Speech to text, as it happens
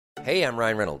Hey, I'm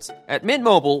Ryan Reynolds. At Mint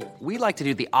Mobile, we like to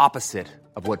do the opposite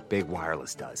of what Big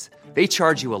Wireless does. They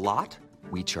charge you a lot,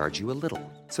 we charge you a little.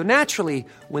 So naturally,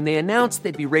 when they announced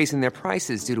they'd be raising their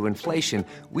prices due to inflation,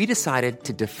 we decided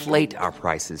to deflate our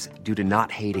prices due to not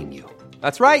hating you.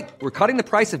 That's right. We're cutting the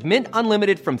price of Mint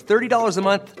Unlimited from $30 a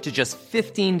month to just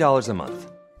 $15 a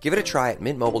month. Give it a try at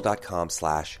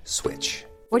mintmobile.com/switch.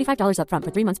 $45 up front for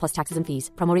 3 months plus taxes and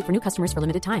fees. Promo rate for new customers for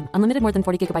limited time. Unlimited more than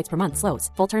 40 gigabytes per month. Slows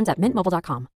full terms at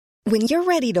mintmobile.com. When you're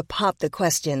ready to pop the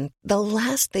question, the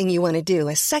last thing you want to do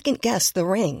is second-guess the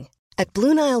ring. At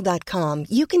BlueNile.com,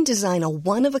 you can design a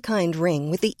one-of-a-kind ring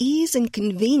with the ease and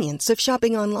convenience of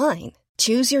shopping online.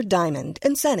 Choose your diamond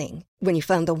and setting. When you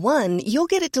find the one, you'll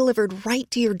get it delivered right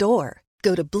to your door.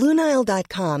 Go to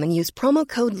BlueNile.com and use promo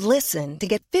code LISTEN to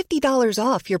get $50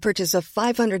 off your purchase of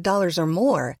 $500 or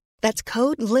more. That's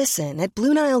code LISTEN at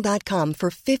BlueNile.com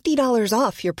for $50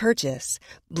 off your purchase.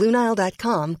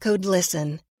 BlueNile.com, code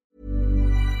LISTEN.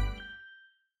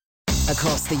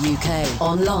 Across the UK,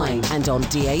 online and on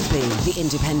DAB, the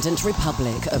Independent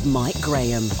Republic of Mike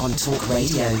Graham on Talk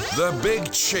Radio. The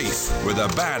Big Chief with a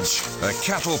badge, a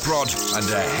cattle prod and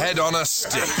a head on a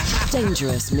stick.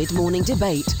 Dangerous mid-morning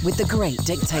debate with the great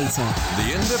dictator.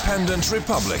 The Independent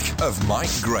Republic of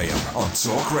Mike Graham on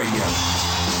Talk Radio.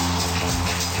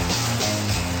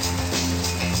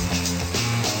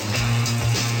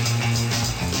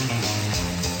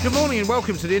 Good morning and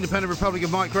welcome to the Independent Republic of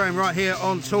Mike Graham right here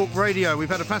on Talk Radio. We've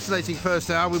had a fascinating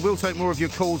first hour. We will take more of your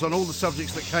calls on all the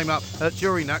subjects that came up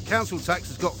during that. Council tax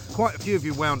has got quite a few of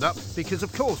you wound up because,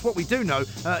 of course, what we do know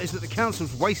is that the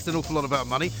councils waste an awful lot of our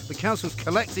money. The councils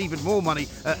collect even more money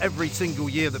every single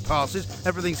year that passes.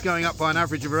 Everything's going up by an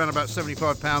average of around about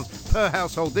 £75 per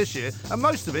household this year, and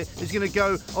most of it is going to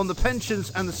go on the pensions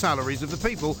and the salaries of the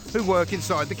people who work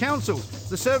inside the councils.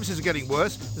 The services are getting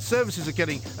worse. The services are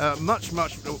getting much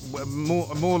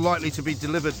more likely to be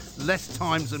delivered less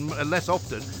times and less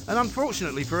often, and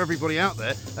unfortunately for everybody out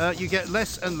there, you get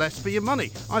less and less for your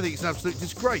money. I think it's an absolute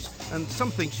disgrace, and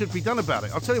something should be done about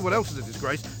it. I'll tell you what else is a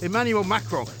disgrace. Emmanuel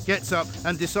Macron gets up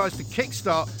and decides to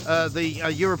kickstart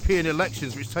the European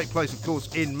elections, which take place, of course,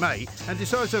 in May, and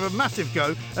decides to have a massive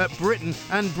go at Britain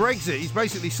and Brexit. He's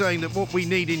basically saying that what we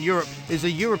need in Europe is a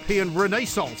European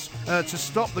renaissance to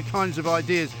stop the kinds of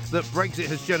ideas that Brexit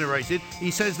has generated.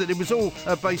 He says that it was all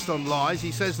based on lies.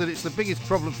 He says that it's the biggest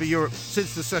problem for Europe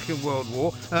since the Second World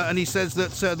War, and he says that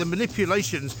the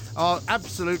manipulations are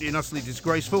absolutely and utterly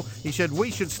disgraceful. He said we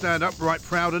should stand upright,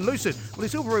 proud and lucid. Well,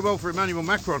 it's all very well for Emmanuel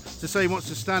Macron to say he wants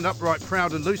to stand upright,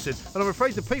 proud and lucid, but I'm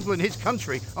afraid the people in his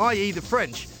country, i.e. the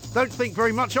French, don't think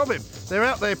very much of him. They're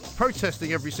out there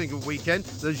protesting every single weekend.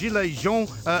 The Gilets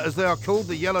Jaunes, as they are called,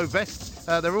 the yellow vests,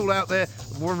 they're all out there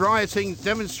rioting,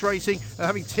 demonstrating,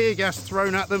 having tear gas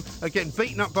thrown at them, getting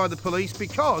beaten up by the police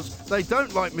because they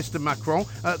don't like Mr. Macron,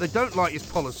 they don't like his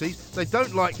policies, they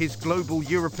don't like his global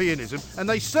Europeanism, and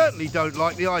they certainly don't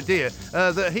like the idea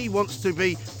that he wants to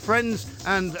be friends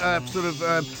and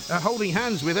holding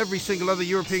hands with every single other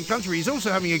European country. He's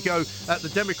also having a go at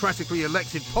the democratically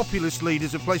elected populist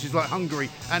leaders of places like Hungary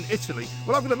and Italy.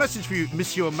 Well, I've got a message for you,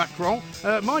 Monsieur Macron.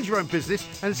 Mind your own business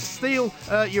and steal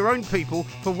your own people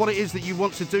for what it is that you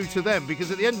want to do to them, because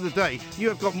at the end of the day, you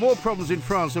have got more problems in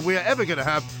France than we are ever going to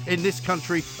have in this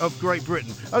country of Great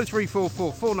Britain.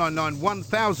 0344 499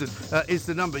 1000 is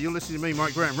the number. You're listening to me,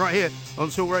 Mike Graham, right here on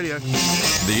Talk Radio.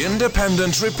 The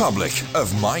Independent Republic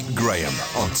of Mike Graham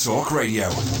on Talk Radio.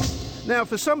 Now,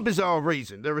 for some bizarre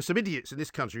reason, there are some idiots in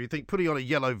this country who think putting on a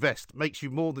yellow vest makes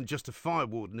you more than just a fire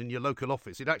warden in your local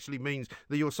office. It actually means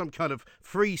that you're some kind of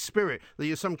free spirit, that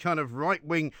you're some kind of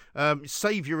right-wing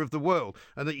saviour of the world,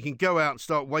 and that you can go out and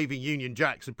start waving Union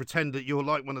Jacks and pretend that you're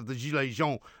like one of the Gilets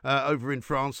Jaunes over in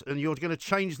France and you're going to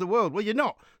change the world. Well, you're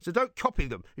not. So don't copy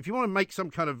them. If you want to make some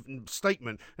kind of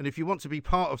statement and if you want to be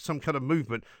part of some kind of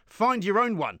movement, find your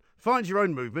own one. Find your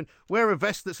own movement, wear a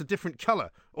vest that's a different colour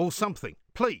or something,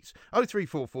 please.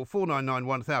 0344 499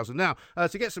 1000. Now,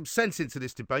 to get some sense into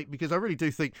this debate, because I really do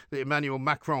think that Emmanuel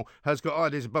Macron has got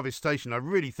ideas above his station. I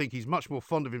really think he's much more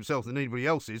fond of himself than anybody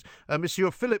else is. Monsieur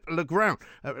Philippe Legrand.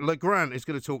 Legrand is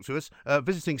going to talk to us,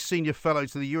 visiting senior fellow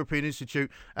to the European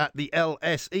Institute at the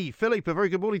LSE. Philippe, a very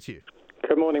good morning to you.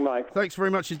 Good morning, Mike. Thanks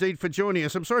very much indeed for joining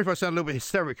us. I'm sorry if I sound a little bit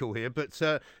hysterical here, but,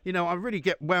 I really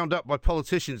get wound up by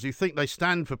politicians who think they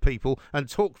stand for people and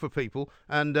talk for people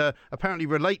and apparently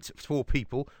relate for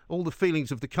people, all the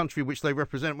feelings of the country which they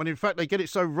represent, when in fact they get it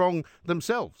so wrong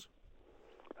themselves.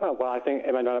 Oh, well, I think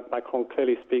Emmanuel Macron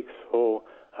clearly speaks for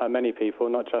many people,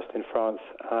 not just in France,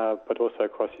 but also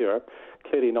across Europe.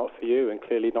 Clearly not for you and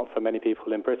clearly not for many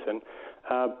people in Britain.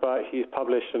 But he's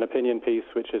published an opinion piece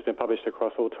which has been published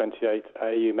across all 28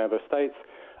 EU member states,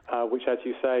 which, as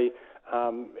you say,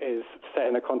 is set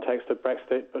in the context of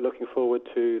Brexit, but looking forward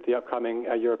to the upcoming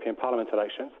European Parliament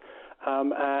elections,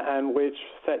 and which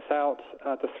sets out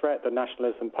the threat that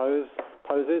nationalism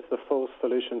poses, the false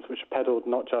solutions which are peddled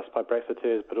not just by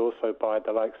Brexiteers, but also by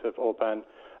the likes of Orban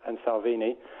and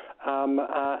Salvini,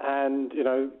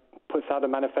 and, puts out a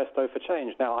manifesto for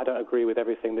change. Now, I don't agree with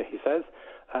everything that he says.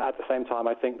 At the same time,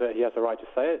 I think that he has a right to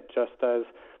say it, just as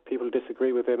people who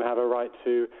disagree with him have a right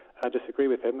to disagree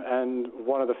with him. And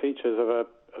one of the features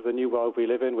of the new world we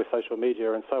live in with social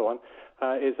media and so on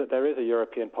is that there is a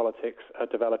European politics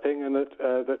developing, and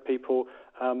that people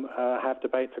have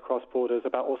debates across borders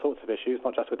about all sorts of issues,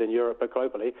 not just within Europe but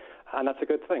globally, and that's a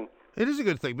good thing. It is a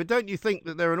good thing, but don't you think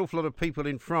that there are an awful lot of people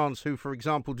in France who, for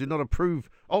example, do not approve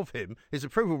of him? His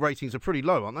approval ratings are pretty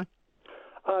low, aren't they?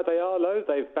 They are low.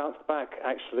 They've bounced back,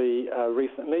 actually,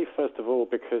 recently. First of all,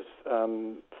 because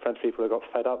French people have got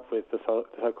fed up with the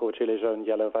so-called Gilets jaunes,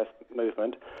 yellow vest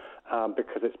movement,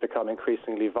 because it's become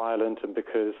increasingly violent, and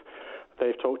because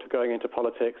they've talked of going into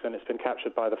politics and it's been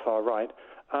captured by the far right,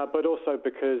 but also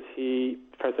because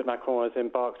President Macron has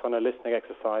embarked on a listening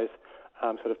exercise,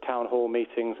 sort of town hall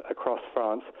meetings across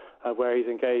France, where he's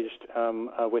engaged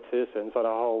with citizens on a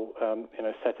whole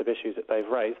set of issues that they've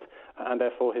raised, and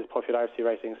therefore his popularity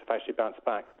ratings have actually bounced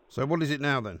back. So what is it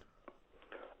now then?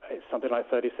 It's something like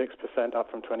 36%,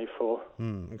 up from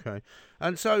 24%. Okay.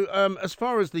 And so as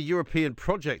far as the European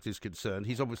project is concerned,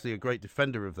 he's obviously a great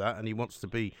defender of that, and he wants to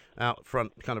be out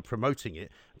front kind of promoting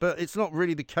it. But it's not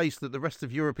really the case that the rest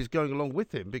of Europe is going along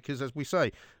with him, because, as we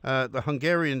say, the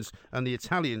Hungarians and the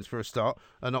Italians, for a start,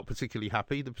 are not particularly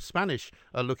happy. The Spanish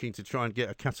are looking to try and get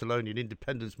a Catalonian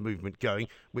independence movement going,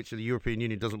 which the European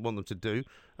Union doesn't want them to do.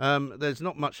 There's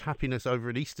not much happiness over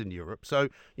in Eastern Europe. So,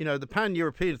 the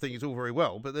pan-European thing is all very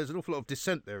well, but there's an awful lot of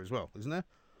dissent there as well, isn't there?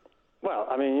 Well,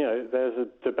 I mean, there's a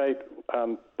debate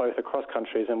both across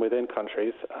countries and within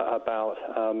countries about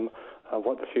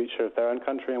what the future of their own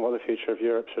country and what the future of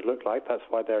Europe should look like. That's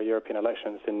why there are European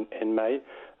elections in May,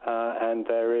 and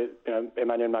there is,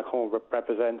 Emmanuel Macron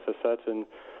represents a certain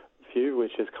view,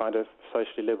 which is kind of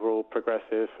socially liberal,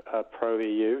 progressive,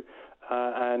 pro-EU.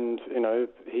 And,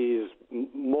 he's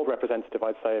more representative,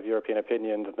 I'd say, of European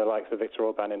opinion than the likes of Viktor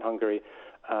Orban in Hungary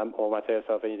or Matteo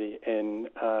Salvini in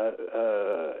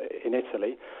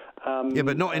Italy. Yeah,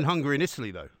 but not in Hungary and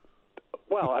Italy, though.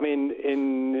 Well, I mean,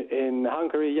 in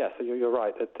Hungary, yes, you're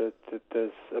right, that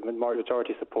there's a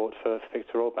majority support for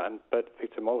Viktor Orban, but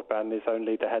Viktor Orban is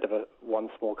only the head of one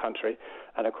small country,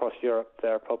 and across Europe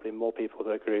there are probably more people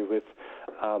that agree with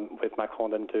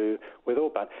Macron than do with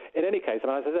Orban. In any case, I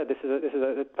mean, as I said, this is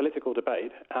a political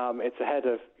debate. It's ahead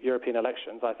of European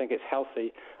elections. I think it's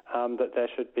healthy that there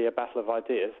should be a battle of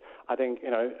ideas. I think,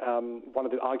 one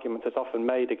of the arguments that's often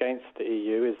made against the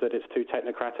EU is that it's too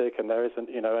technocratic and there isn't,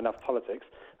 enough politics.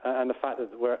 And the fact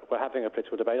that we're having a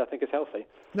political debate, I think, is healthy.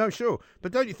 No, sure.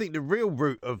 But don't you think the real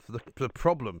root of the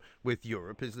problem with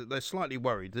Europe is that they're slightly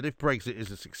worried that if Brexit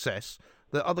is a success,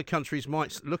 that other countries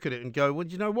might look at it and go, well,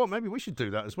 you know what, maybe we should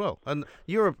do that as well. And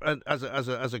Europe, as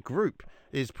a group,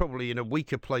 is probably in a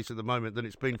weaker place at the moment than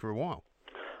it's been for a while.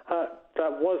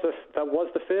 That was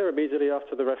the fear immediately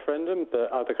after the referendum,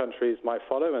 that other countries might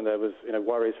follow, and there was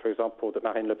worries, for example, that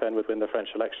Marine Le Pen would win the French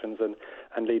elections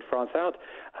and lead France out.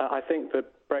 I think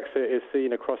that Brexit is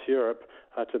seen across Europe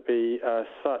to be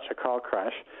such a car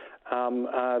crash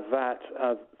that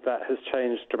has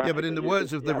changed dramatically. Yeah, but in the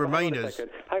words of the Remainers...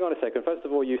 Hang on a second. First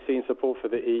of all, you've seen support for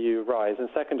the EU rise, and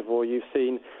second of all, you've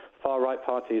seen far-right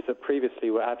parties that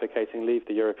previously were advocating leave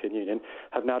the European Union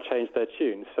have now changed their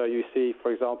tune. So you see,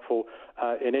 for example,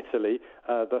 in Italy,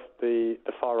 the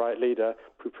far-right leader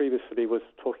who previously was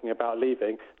talking about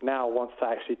leaving now wants to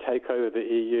actually take over the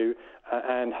EU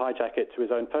and hijack it to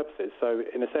his own purposes. So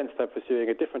in a sense, they're pursuing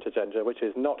a different agenda, which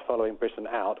is not following Britain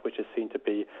out, which is seen to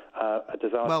be a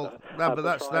disaster. Well, but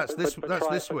that's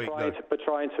this week, though. But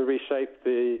trying to reshape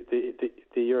the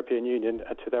European Union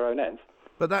to their own ends.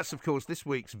 But that's, of course, this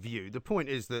week's view. The point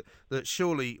is that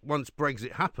surely once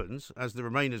Brexit happens, as the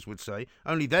Remainers would say,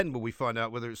 only then will we find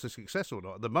out whether it's a success or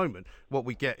not. At the moment, what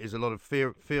we get is a lot of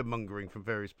fear-mongering from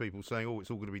various people saying,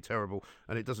 it's all going to be terrible,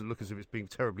 and it doesn't look as if it's being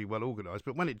terribly well organised.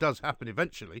 But when it does happen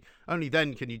eventually, only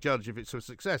then can you judge if it's a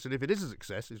success. And if it is a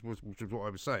success, which is what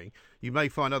I was saying, you may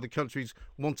find other countries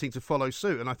wanting to follow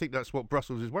suit. And I think that's what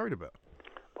Brussels is worried about.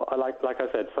 Well, like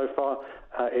I said, so far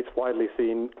it's widely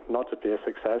seen not to be a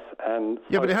success. And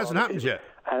yeah, but it hasn't happened yet.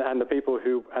 And the people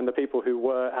who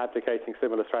were advocating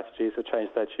similar strategies have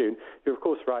changed their tune. You're of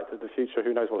course right that the future,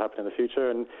 who knows what will happen in the future,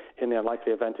 and in the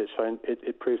unlikely event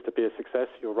it proves to be a success,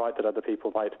 you're right that other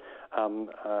people might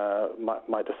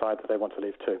decide that they want to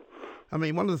leave too. I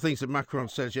mean, one of the things that Macron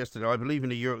says yesterday, I believe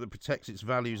in a Europe that protects its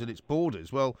values and its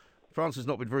borders. Well, France has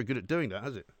not been very good at doing that,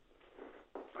 has it?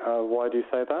 Why do you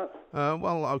say that?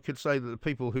 Well, I could say that the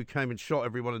people who came and shot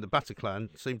everyone in the Bataclan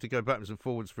seem to go backwards and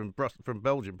forwards from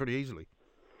Belgium pretty easily.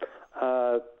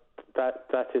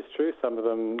 That is true. Some of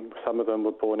them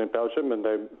were born in Belgium and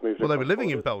they moved. Well, they were living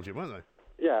in Belgium, weren't they?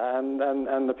 Yeah,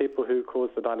 and the people who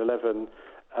caused the 9/11.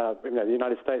 The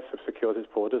United States secures its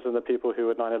borders, and the people who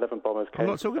were 9/11 bombers came. I'm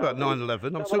not talking about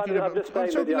 9/11. I'm talking about.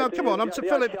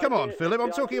 Philip.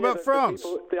 I'm talking about France.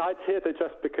 The idea that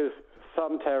just because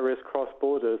some terrorists cross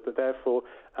borders, that therefore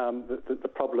the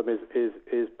problem is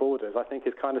borders, I think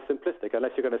is kind of simplistic,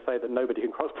 unless you're going to say that nobody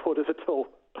can cross borders at all.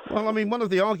 Well, I mean, one of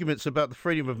the arguments about the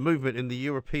freedom of movement in the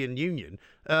European Union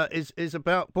is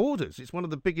about borders. It's one of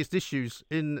the biggest issues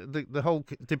in the whole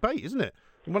debate, isn't it?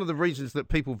 And one of the reasons that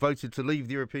people voted to leave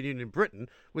the European Union in Britain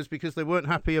was because they weren't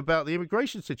happy about the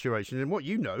immigration situation. And what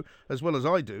you know, as well as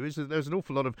I do, is that there's an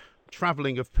awful lot of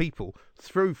travelling of people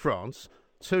through France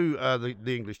to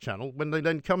the English Channel when they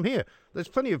then come here. There's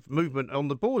plenty of movement on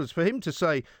the borders. For him to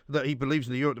say that he believes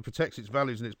in a Europe that protects its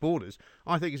values and its borders,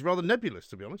 I think is rather nebulous,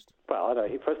 to be honest. Well, I know.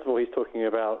 First of all, he's talking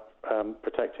about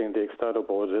protecting the external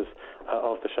borders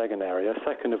of the Schengen area.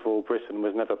 Second of all, Britain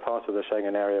was never part of the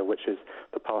Schengen area, which is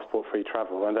the passport-free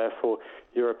travel, and therefore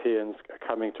Europeans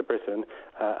coming to Britain,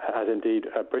 as indeed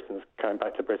Britons coming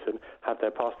back to Britain, have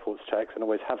their passports checked and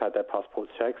always have had their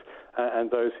passports checked,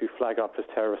 and those who flag up as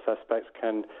terrorist suspects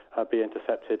can be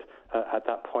intercepted at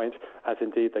that point, as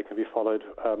indeed they can be followed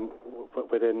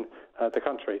within the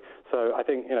country. So I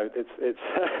think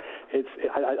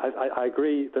I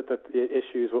agree that the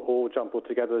issues were all jumbled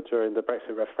together during the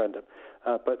Brexit referendum,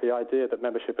 but the idea that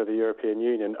membership of the European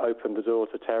Union opened the door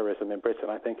to terrorism in Britain,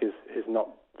 I think, is not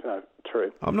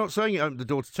true. I'm not saying it opened the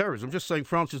door to terrorism. I'm just saying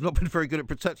France has not been very good at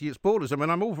protecting its borders. I mean,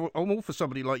 I'm all for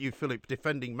somebody like you, Philip,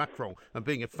 defending Macron and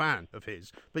being a fan of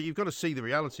his, but you've got to see the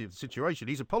reality of the situation.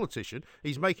 He's a politician.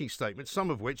 He's making statements, some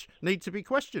of which need to be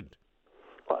questioned.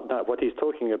 Well, no, what he's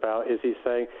talking about is he's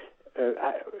saying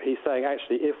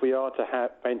actually, if we are to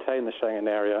maintain the Schengen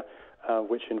area,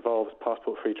 which involves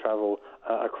passport-free travel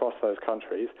across those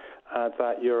countries,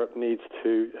 that Europe needs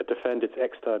to defend its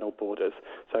external borders.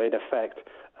 So in effect,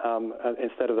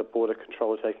 instead of the border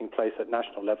control taking place at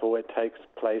national level, it takes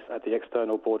place at the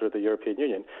external border of the European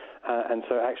Union. And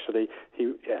so actually,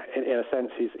 in a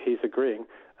sense, he's agreeing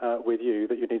with you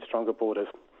that you need stronger borders.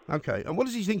 Okay, and what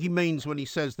does he think he means when he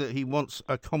says that he wants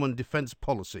a common defence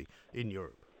policy in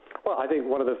Europe? Well, I think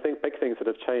one of the big things that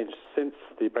have changed since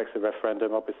the Brexit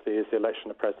referendum, obviously, is the election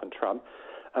of President Trump.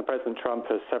 And President Trump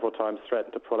has several times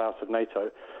threatened to pull out of NATO.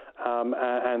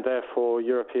 And therefore,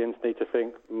 Europeans need to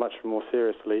think much more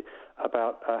seriously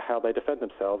about how they defend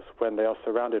themselves when they are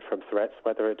surrounded from threats,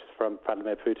 whether it's from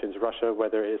Vladimir Putin's Russia,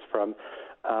 whether it is from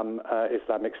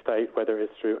Islamic State, whether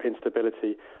it's through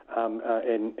instability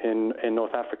in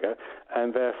North Africa,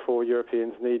 and therefore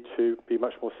Europeans need to be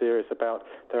much more serious about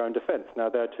their own defence. Now,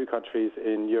 there are two countries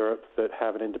in Europe that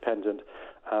have an independent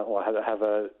or have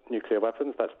nuclear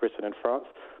weapons. That's Britain and France.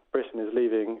 Britain is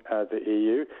leaving the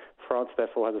EU. France,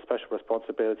 therefore, has a special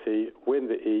responsibility within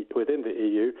the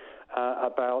EU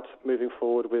about moving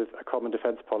forward with a common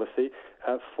defence policy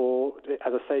as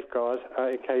a safeguard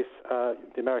in case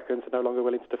the Americans are no longer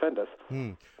willing to defend us.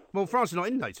 Well, France is not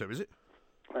in NATO, is it?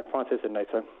 France is in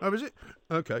NATO. Oh, is it?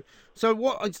 Okay. So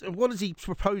what is he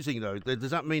proposing, though?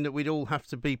 Does that mean that we'd all have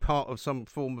to be part of some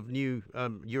form of new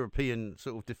European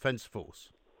sort of defence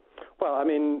force? Well, I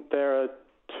mean, there are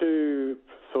two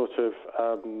sort of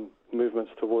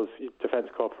movements towards defence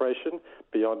cooperation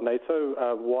beyond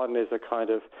NATO. One is a kind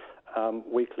of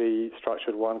weekly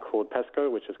structured one called PESCO,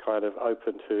 which is kind of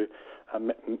open to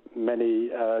many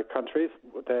countries.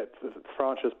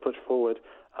 France has put forward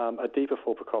a deeper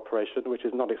form of cooperation, which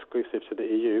is not exclusive to the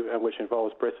EU and which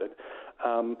involves Britain,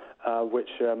 which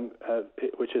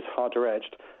is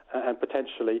harder-edged and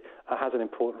potentially has an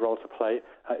important role to play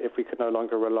if we could no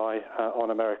longer rely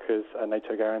on America's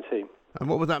NATO guarantee. And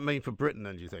what would that mean for Britain,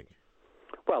 then, do you think?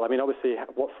 Well, I mean, obviously,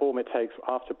 what form it takes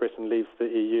after Britain leaves the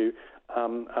EU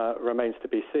remains to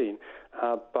be seen.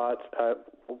 But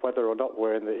whether or not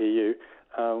we're in the EU,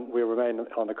 we remain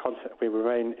on the continent. We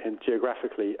remain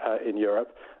geographically in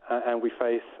Europe, and we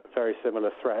face very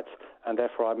similar threats. And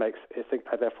therefore, I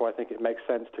think it makes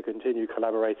sense to continue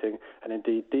collaborating and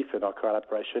indeed deepen our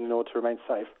collaboration in order to remain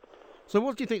safe. So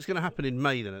what do you think is going to happen in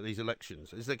May then at these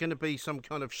elections? Is there going to be some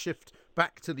kind of shift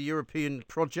back to the European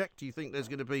project? Do you think there's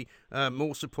going to be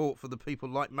more support for the people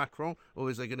like Macron, or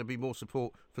is there going to be more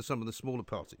support for some of the smaller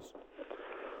parties?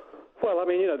 Well, I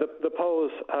mean, the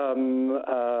polls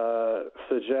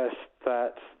suggest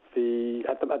that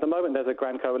at the moment there's a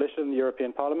grand coalition in the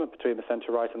European Parliament between the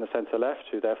centre-right and the centre-left,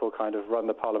 who therefore kind of run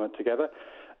the Parliament together.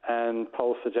 And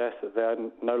polls suggest that they're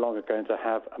no longer going to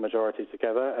have a majority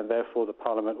together, and therefore the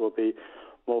Parliament will be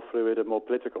more fluid and more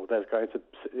political.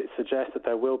 It suggests that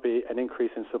there will be an increase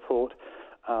in support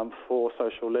for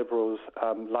social liberals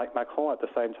like Macron. At the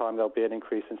same time, there'll be an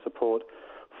increase in support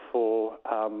for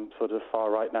sort of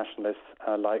far-right nationalists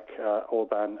like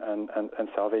Orban and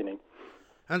Salvini.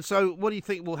 And so what do you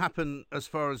think will happen as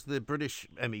far as the British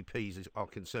MEPs are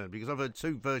concerned? Because I've heard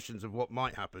two versions of what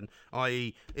might happen,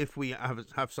 i.e. if we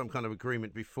have some kind of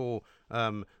agreement before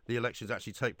the elections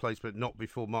actually take place, but not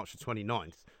before March the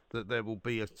 29th, that there will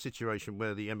be a situation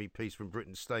where the MEPs from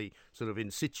Britain stay sort of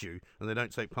in situ and they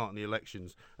don't take part in the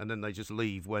elections, and then they just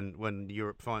leave when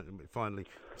Europe finally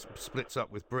splits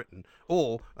up with Britain.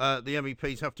 Or the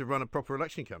MEPs have to run a proper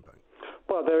election campaign.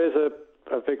 Well, there is a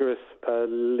vigorous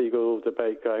legal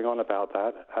debate going on about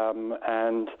that,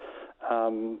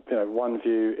 one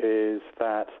view is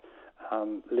that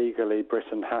legally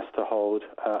Britain has to hold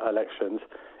elections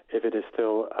if it is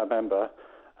still a member.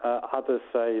 Others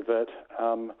say that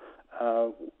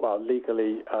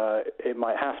legally it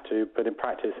might have to, but in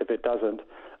practice, if it doesn't,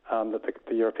 that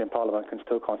the European Parliament can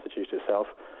still constitute itself,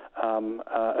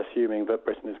 assuming that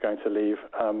Britain is going to leave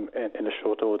in a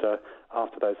short order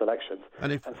after those elections.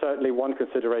 And certainly one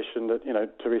consideration that,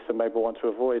 Theresa May will want to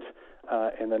avoid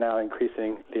in the now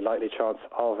increasingly likely chance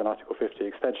of an Article 50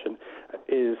 extension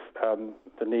is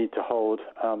the need to hold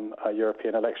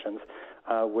European elections,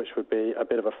 which would be a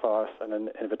bit of a farce and an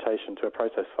invitation to a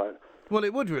protest vote. Well,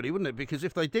 it would really, wouldn't it? Because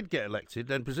if they did get elected,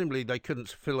 then presumably they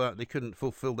couldn't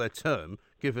fulfil their term,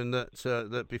 given that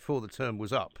that before the term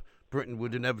was up, Britain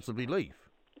would inevitably leave.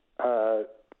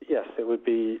 Yes, it would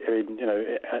be.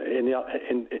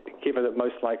 Given that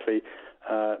most likely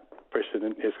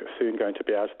Britain is soon going to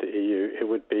be out of the EU, it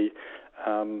would be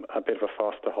a bit of a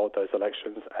farce to hold those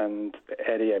elections, and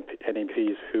any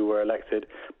MPs who were elected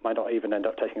might not even end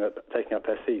up taking up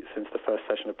their seats, since the first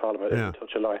session of Parliament isn't until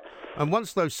July. And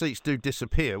once those seats do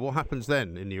disappear, what happens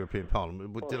then in the European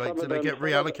Parliament? Do they get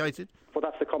reallocated? Well,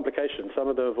 that's the complication. Some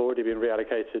of them have already been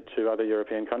reallocated to other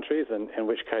European countries, and in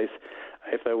which case,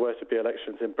 if there were to be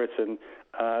elections in Britain,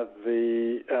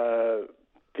 the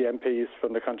MPs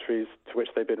from the countries to which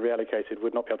they've been reallocated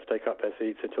would not be able to take up their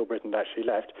seats until Britain actually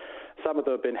left. Some of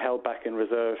them have been held back in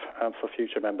reserve for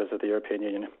future members of the European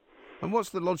Union. And what's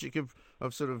the logic of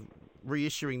sort of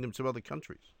reissuing them to other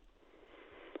countries?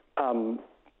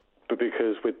 But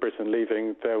because with Britain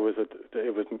leaving,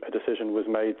 a decision was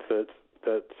made that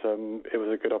it was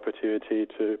a good opportunity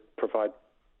to provide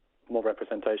more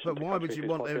representation to countries whose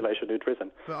population had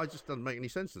risen. But it just doesn't make any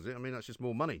sense, does it? I mean, that's just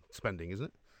more money spending, isn't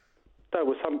it? No,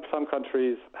 well, some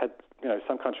countries had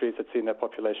seen their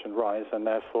population rise, and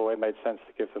therefore it made sense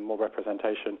to give them more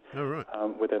representation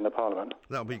within the Parliament.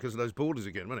 That'll be because of those borders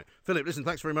again, won't it? Philip, listen,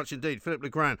 thanks very much indeed. Philip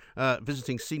Legrand,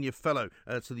 visiting senior fellow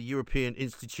to the European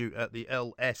Institute at the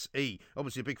LSE.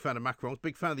 Obviously a big fan of Macron,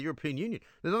 big fan of the European Union.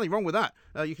 There's nothing wrong with that.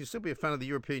 You can still be a fan of the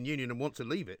European Union and want to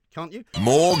leave it, can't you?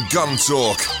 More gun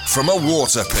talk from a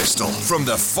water pistol from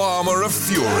the Farmer of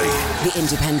Fury. The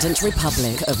Independent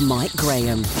Republic of Mike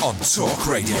Graham on Talk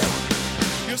Radio.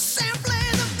 You're simply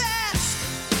the best,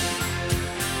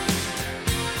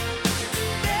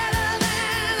 better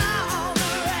than all the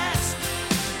rest,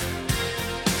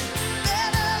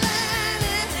 better than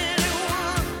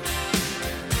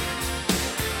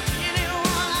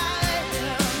anyone I've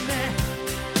ever met.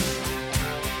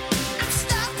 I'm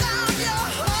stuck on your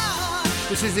heart.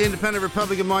 This is the Independent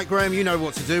Republic of Mike Graham. You know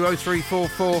what to do.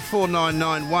 0344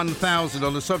 499 1000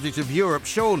 on the subject of Europe.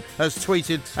 Sean has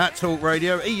tweeted at Talk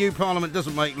Radio, EU Parliament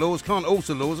doesn't make laws, can't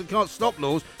alter laws and can't stop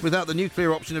laws without the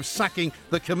nuclear option of sacking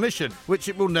the Commission, which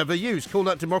it will never use. Call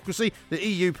that democracy. The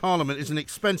EU Parliament is an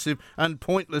expensive and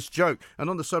pointless joke. And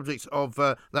on the subject of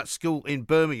that school in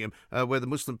Birmingham where the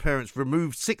Muslim parents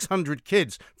removed 600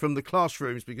 kids from the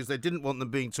classrooms because they didn't want them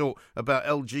being taught about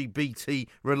LGBT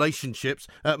relationships,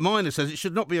 Minor says it should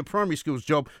should not be a primary school's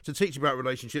job to teach about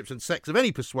relationships and sex of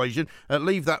any persuasion.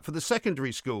 Leave that for the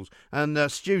secondary schools. And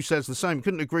Stu says the same.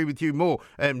 Couldn't agree with you more,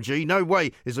 MG. No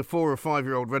way is a 4 or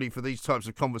 5-year-old ready for these types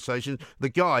of conversations. The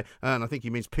guy, and I think he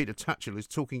means Peter Tatchell, is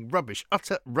talking rubbish,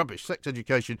 utter rubbish. Sex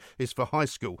education is for high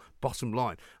school, bottom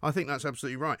line. I think that's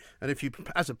absolutely right. And if you,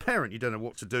 as a parent, you don't know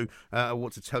what to do or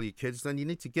what to tell your kids, then you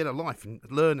need to get a life and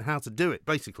learn how to do it,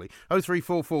 basically.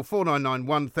 0344 499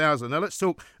 1000. Now let's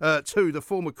talk to the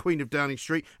former Queen of Downing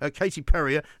Street, Katie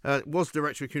Perrier, was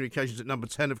Director of Communications at Number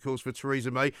 10, of course, for Theresa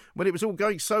May, when it was all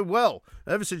going so well.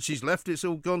 Ever since she's left, it's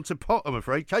all gone to pot, I'm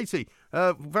afraid. Katie,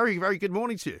 very, very good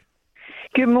morning to you.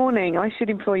 Good morning. I should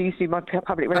employ you to do my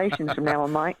public relations from now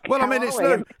on, Mike. Well, I mean, it's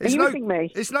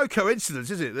it's no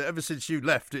coincidence, is it, that ever since you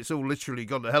left, it's all literally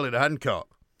gone to hell in a handcart.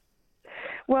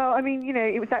 Well, I mean,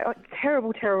 it was that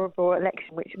terrible, terrible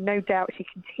election, which no doubt she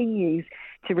continues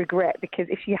to regret, because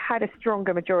if she had a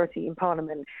stronger majority in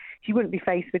Parliament, she wouldn't be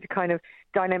faced with the kind of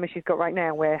dilemma she's got right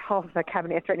now, where half of her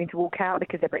cabinet are threatening to walk out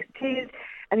because they're Brexiteers,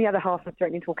 and the other half are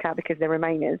threatening to walk out because they're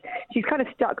Remainers. She's kind of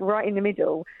stuck right in the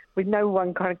middle with no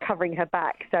one kind of covering her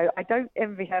back. So I don't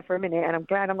envy her for a minute, and I'm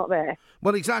glad I'm not there.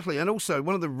 Well, exactly. And also,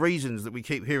 one of the reasons that we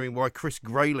keep hearing why Chris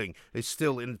Grayling is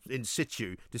still in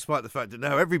situ, despite the fact that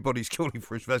now everybody's calling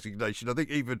for his resignation, I think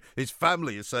even his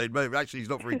family is saying, maybe actually he's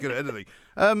not very good at anything,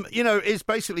 is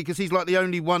basically because he's like the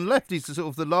only one left. He's the sort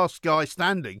of the last guy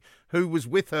standing who was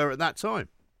with her at that time.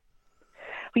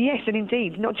 Well, yes, and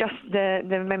indeed, not just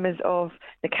the members of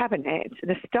the cabinet,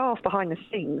 the staff behind the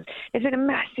scenes. There's been a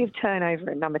massive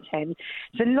turnover at Number 10.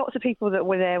 So lots of people that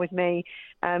were there with me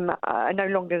are no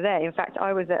longer there. In fact,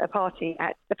 I was at a party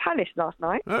at the Palace last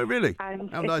night. Oh, really?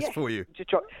 And, how nice for you. Just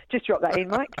drop that in,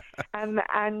 Mike.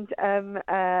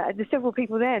 There's several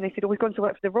people there, and they said, we've gone to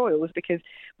work for the Royals because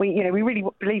we really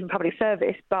believe in public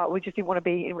service, but we just didn't want to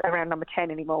be around Number 10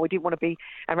 anymore. We didn't want to be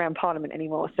around Parliament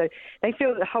anymore. So they feel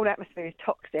that the whole atmosphere is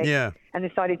toxic. And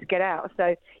decided to get out.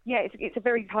 So, yeah, it's a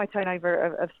very high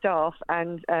turnover of staff.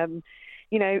 And,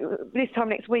 this time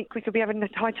next week, we could be having a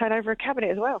high turnover of cabinet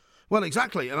as well. Well,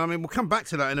 exactly. And I mean, we'll come back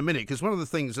to that in a minute, because one of the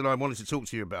things that I wanted to talk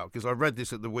to you about, because I read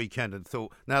this at the weekend and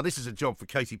thought, now this is a job for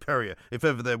Katie Perrier, if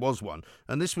ever there was one.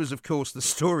 And this was, of course, the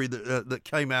story that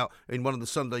came out in one of the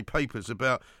Sunday papers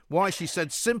about why she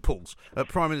said simples at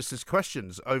Prime Minister's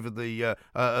questions over the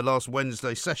last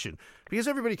Wednesday session. Because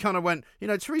everybody kind of went,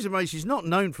 Theresa May, she's not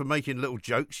known for making little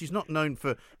jokes. She's not known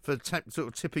for sort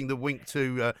of tipping the wink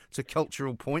to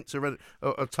cultural points or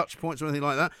touch points or anything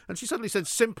like that. And she suddenly said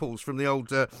simples from the old,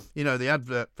 the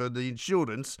advert for the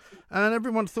insurance. And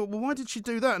everyone thought, well, why did she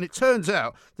do that? And it turns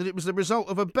out that it was the result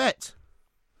of a bet.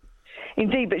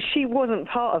 Indeed, but she wasn't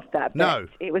part of that bet. No.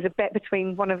 It was a bet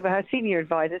between one of her senior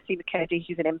advisors, Stephen Kennedy,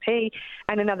 who's an MP,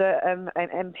 and another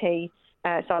an MP,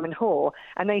 Simon Hoare,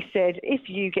 and they said, if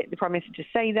you get the Prime Minister to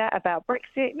say that about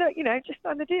Brexit, look, just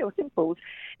sign the deal, simples,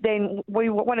 then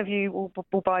one of you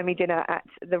will buy me dinner at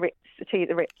the Ritz, tea at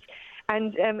the Ritz.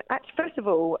 And first of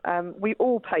all, we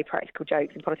all play practical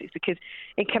jokes in politics because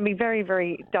it can be very,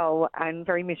 very dull and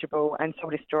very miserable and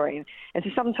soul-destroying. And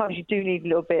so sometimes you do need a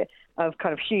little bit of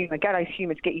kind of humour, gallows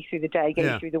humour to get you through the day, get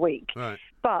you through the week. Right.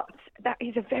 But that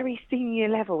is a very senior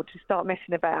level to start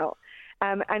messing about.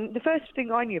 And the first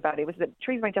thing I knew about it was that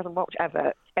Theresa May doesn't watch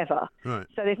adverts, ever. Right.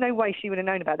 So there's no way she would have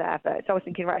known about that advert. So I was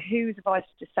thinking, right, who's advised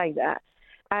her to say that?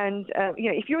 And,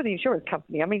 if you're the insurance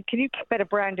company, I mean, can you get better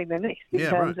branding than this in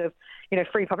terms of,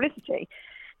 free publicity?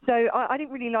 So I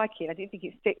didn't really like it. I didn't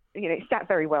think it sat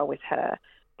very well with her.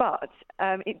 But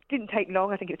it didn't take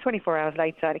long. I think it was 24 hours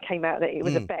later, and it came out that it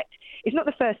was a bet. It's not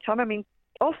the first time. I mean,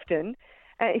 often,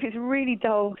 if it's a really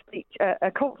dull speech,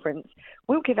 a conference,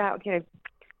 we'll give out,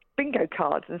 bingo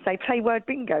cards and say, play word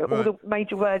bingo. Right. All the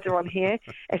major words are on here.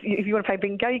 If you want to play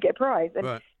bingo, you get a prize.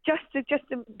 And just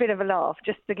a bit of a laugh,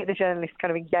 just to get the journalists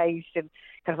kind of engaged and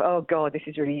kind of, oh, God, this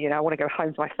is really, I want to go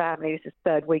home to my family. This is the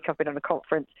third week I've been on a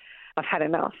conference. I've had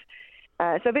enough.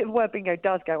 So a bit of word bingo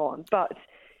does go on. But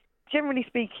generally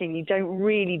speaking, you don't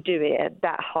really do it at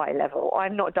that high level.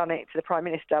 I've not done it to the Prime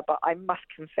Minister, but I must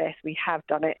confess we have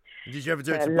done it. Did you ever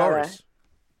do it to Boris?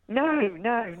 No,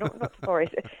 not to Boris.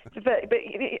 But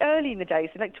early in the days,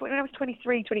 when I was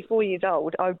 23, 24 years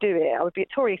old, I would do it. I would be at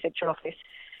Tory Central Office.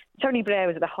 Tony Blair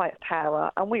was at the height of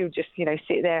power, and we would just,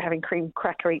 sit there having cream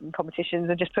cracker eating competitions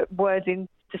and just put words in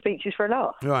to speeches for a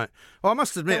laugh. Right. Well, I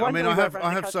must admit, No I mean, wonder I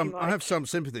we have won't some, run the I have some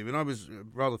sympathy. When I was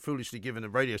rather foolishly given a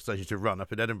radio station to run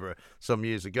up in Edinburgh some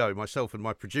years ago, myself and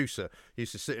my producer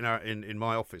used to sit in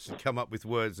my office and come up with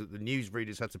words that the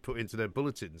newsreaders had to put into their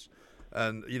bulletins.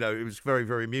 And, you know, it was very,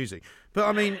 very amusing. But,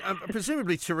 I mean,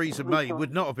 presumably Theresa May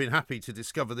would not have been happy to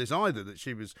discover this either, that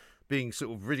she was being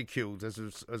sort of ridiculed as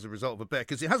a result of a bet,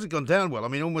 because it hasn't gone down well. I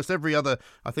mean, almost every other,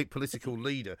 I think, political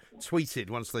leader tweeted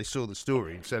once they saw the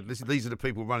story and said, these are the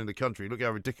people running the country. Look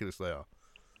how ridiculous they are.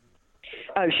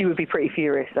 Oh, she would be pretty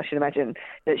furious, I should imagine,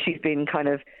 that she's been kind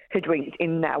of hoodwinked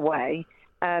in that way.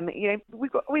 You know,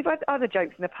 we've had other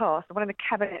jokes in the past. One of the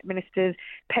cabinet ministers,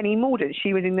 Penny Mordaunt,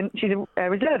 she's a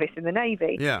reservist in the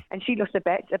Navy, and she lost a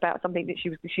bet about something that she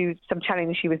was some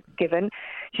challenge she was given.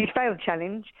 She'd failed the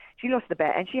challenge. She lost the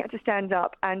bet, and she had to stand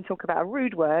up and talk about a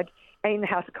rude word in the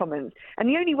House of Commons. And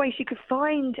the only way she could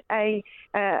find a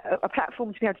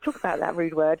platform to be able to talk about that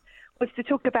rude word was to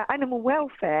talk about animal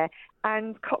welfare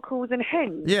and cockerels and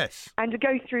hens. Yes. And to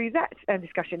go through that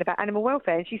discussion about animal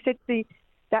welfare. And she said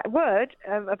that word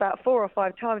about 4 or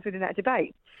 5 times within that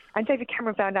debate. And David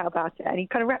Cameron found out about it, and he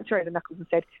kind of wrapped her over the knuckles and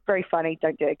said, very funny,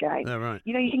 don't do it again. Oh, right.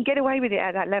 You know, you can get away with it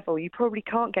at that level. You probably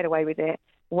can't get away with it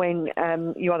when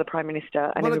you are the Prime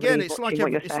Minister. And well, again, it's like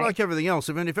everything else.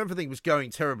 I mean, if everything was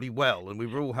going terribly well and we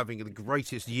were all having the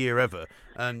greatest year ever,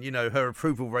 and, you know, her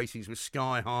approval ratings were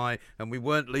sky high and we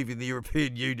weren't leaving the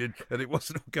European Union and it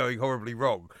wasn't all going horribly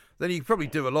wrong, then you could probably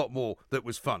do a lot more that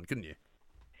was fun, couldn't you?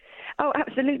 Oh,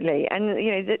 absolutely. And,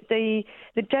 you know,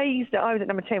 the days that I was at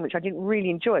number 10, which I didn't really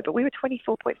enjoy, but we were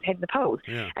 24 points ahead in the polls.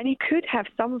 Yeah. And you could have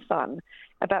some fun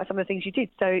about some of the things you did.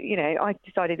 So, you know, I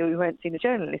decided that we weren't seeing the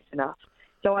journalists enough.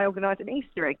 So I organised an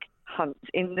Easter egg hunt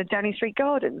in the Downing Street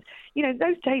Gardens. You know,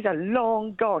 those days are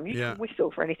long gone. You can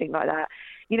whistle for anything like that.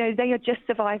 You know, they are just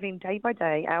surviving day by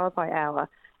day, hour by hour,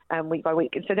 week by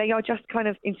week. And so they are just kind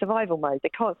of in survival mode. They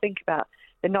can't think about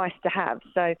the nice to have.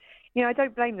 So, you know, I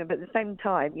don't blame them, but at the same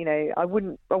time, you know, I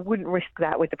wouldn't risk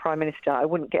that with the Prime Minister. I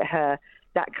wouldn't get her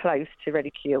that close to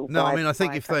ridicule. No, I mean, I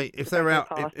think if they're out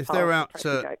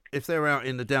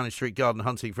in the Downing Street Garden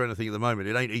hunting for anything at the moment,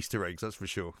 it ain't Easter eggs, that's for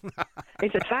sure.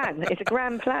 It's a plan. It's a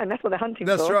grand plan. That's what they're hunting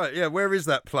for. That's right. Yeah, where is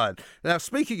that plan? Now,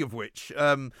 speaking of which,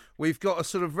 we've got a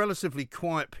sort of relatively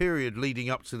quiet period leading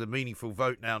up to the meaningful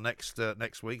vote now next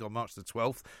week on March the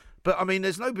 12th. But, I mean,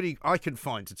 there's nobody I can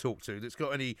find to talk to that's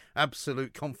got any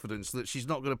absolute confidence that she's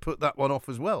not going to put that one off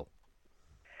as well.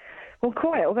 Well,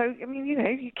 quite. Although, I mean, you know,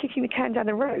 you're kicking the can down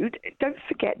the road. Don't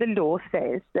forget the law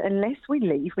says that unless we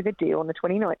leave with a deal on the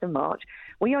 29th of March,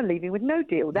 we are leaving with no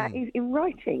deal. That is in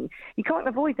writing. You can't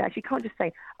avoid that. You can't just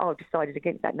say, oh, I've decided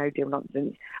against that no deal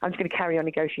nonsense. I'm just going to carry on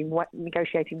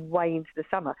negotiating way into the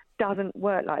summer. Doesn't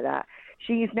work like that.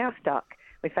 She is now stuck.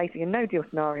 We're facing a no-deal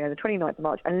scenario on the 29th of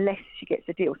March unless she gets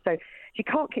a deal. So she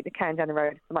can't kick the can down the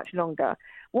road for much longer.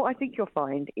 What I think you'll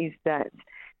find is that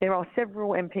there are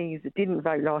several MPs that didn't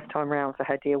vote last time round for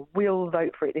her deal, will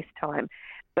vote for it this time.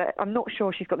 But I'm not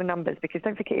sure she's got the numbers because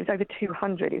don't forget it was over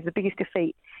 200. It was the biggest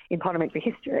defeat in parliamentary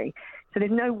history. So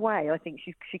there's no way I think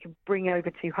she can bring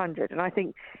over 200. And I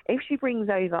think if she brings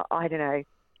over, I don't know,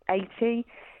 80,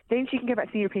 then she can go back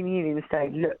to the European Union and say,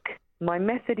 look, my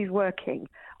method is working.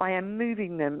 I am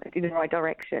moving them in the right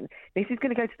direction. This is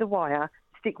going to go to the wire.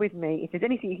 Stick with me. If there's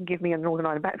anything you can give me on Northern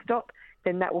Ireland backstop,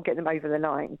 then that will get them over the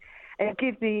line. And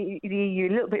give the EU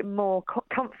a little bit more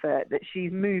comfort that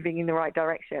she's moving in the right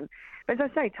direction. But as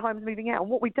I say, time's moving out.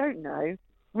 And what we don't know,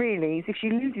 really, is if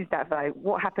she loses that vote,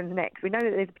 what happens next? We know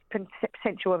that there's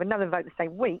potential of another vote the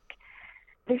same week.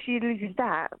 If she loses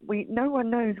that, no one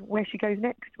knows where she goes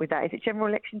next with that. Is it general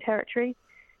election territory?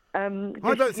 I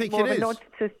don't think it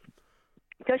is.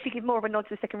 Does she give more of a nod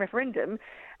to the second referendum,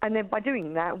 and then by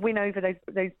doing that, win over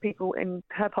those people in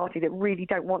her party that really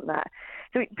don't want that?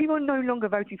 So people are no longer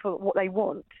voting for what they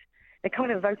want; they're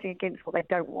kind of voting against what they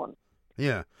don't want.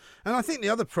 Yeah, and I think the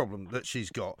other problem that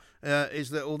she's got is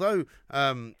that although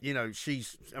you know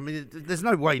there's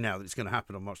no way now that it's going to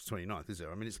happen on March 29th, is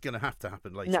there? I mean, it's going to have to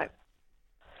happen later. No.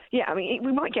 Yeah, I mean,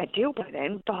 we might get a deal by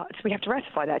then, but we have to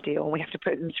ratify that deal and we have to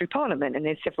put them through Parliament, and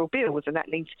there's several bills, and that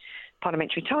needs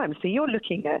parliamentary time. So you're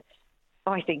looking at,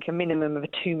 I think, a minimum of a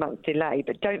 2-month delay.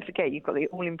 But don't forget, you've got the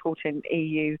all-important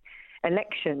EU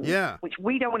elections, which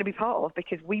we don't want to be part of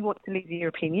because we want to leave the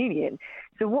European Union.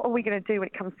 So what are we going to do when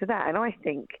it comes to that? And I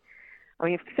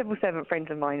mean, several servant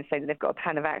friends of mine say that they've got a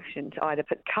plan of action to either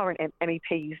put current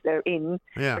MEPs that are in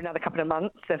for another couple of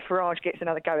months, so Farage gets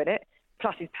another go at it,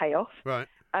 plus his payoff. Right.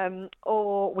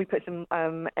 Or we put some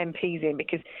MPs in,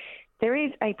 because there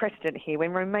is a precedent here.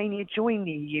 When Romania joined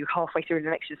the EU halfway through an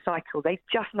election cycle, they've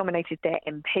just nominated their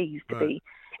MPs to be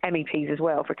MEPs as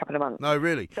well for a couple of months. No,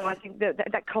 really. So I think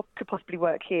that could possibly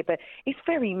work here, but it's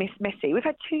very messy. We've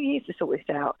had 2 years to sort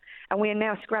this out, and we are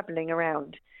now scrabbling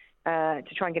around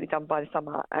to try and get it done by the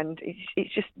summer, and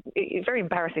it's a very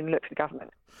embarrassing look for the government.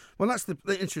 Well, that's the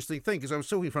interesting thing, because I was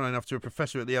talking, funny enough, to a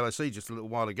professor at the LSE just a little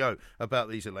while ago about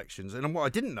these elections, and what I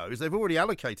didn't know is they've already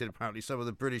allocated, apparently, some of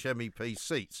the British MEP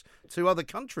seats to other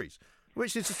countries,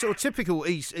 which is a sort of typical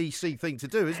EC thing to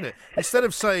do, isn't it? Instead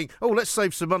of saying, oh, let's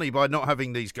save some money by not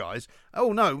having these guys,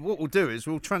 oh, no, what we'll do is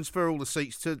we'll transfer all the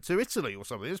seats to Italy or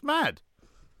something. It's mad.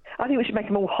 I think we should make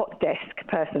them all hot desk,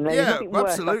 personally. Yeah, There's nothing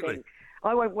worse, absolutely. I think.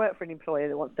 I won't work for an employer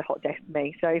that wants to hot desk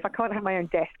me. So if I can't have my own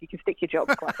desk, you can stick your job,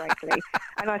 quite frankly.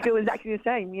 And I feel exactly the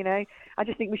same, you know. I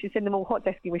just think we should send them all hot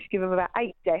desking. We should give them about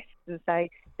 8 desks and say,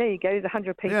 there you go, there's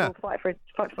 100 people, fight for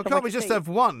Well, can't we just have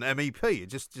one MEP?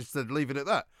 Just leave it at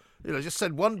that. You know, just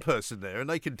send one person there and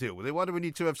they can deal with it. Why do we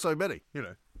need to have so many, you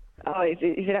know? Oh, it's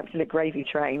an absolute gravy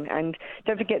train. And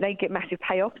don't forget, they get massive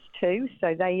payoffs too.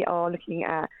 So they are looking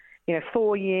at, you know,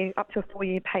 up to a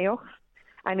 4-year payoff.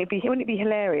 And wouldn't it be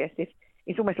hilarious if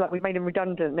it's almost like we've made them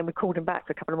redundant and then we've called them back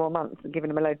for a couple of more months and given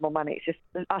them a load more money. It's just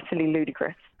utterly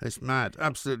ludicrous. It's mad.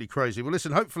 Absolutely crazy. Well,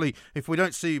 listen, hopefully, if we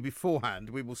don't see you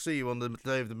beforehand, we will see you on the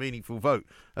day of the meaningful vote,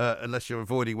 unless you're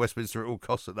avoiding Westminster at all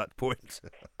costs at that point.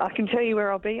 I can tell you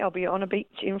where I'll be. I'll be on a beach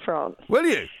in France. Will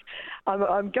you?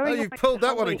 I'm going... Oh, you pulled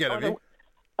that one again, have you?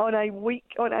 On a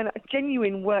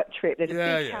genuine work trip. There's a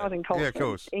big housing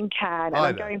conference in Cannes, and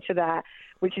I'm going to that,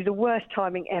 which is the worst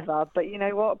timing ever. But you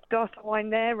know what? Glass of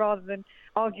wine there, rather than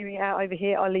arguing it out over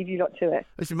here, I'll leave you lot to it.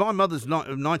 Listen, my mother's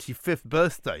 95th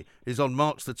birthday is on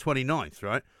March the 29th,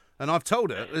 right? And I've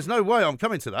told her there's no way I'm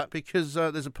coming to that because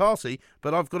there's a party,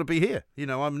 but I've got to be here. You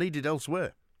know, I'm needed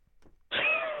elsewhere.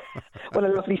 What a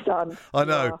lovely son. I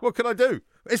know. Yeah. What can I do?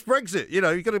 It's Brexit. You know,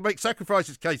 you've got to make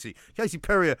sacrifices, Katie. Katie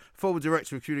Perrier, former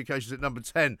Director of Communications at Number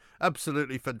 10.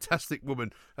 Absolutely fantastic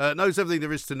woman. Knows everything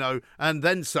there is to know, and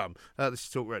then some. This is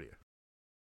Talk Radio.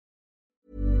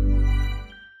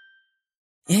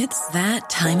 It's that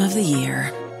time of the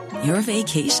year. Your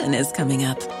vacation is coming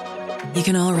up. You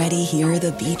can already hear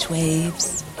the beach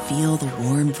waves, feel the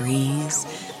warm breeze,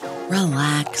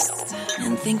 relax,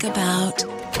 and think about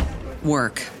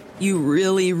work. You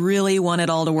really, really want it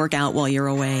all to work out while you're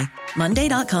away.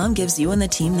 Monday.com gives you and the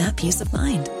team that peace of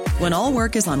mind. When all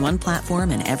work is on one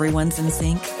platform and everyone's in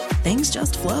sync, things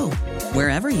just flow.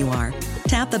 Wherever you are,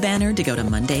 tap the banner to go to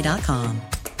Monday.com.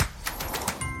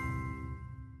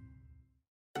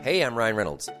 Hey, I'm Ryan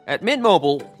Reynolds. At Mint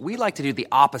Mobile, we like to do the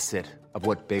opposite of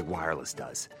what Big Wireless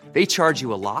does. They charge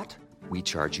you a lot. We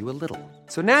charge you a little.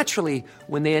 So naturally,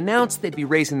 when they announced they'd be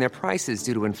raising their prices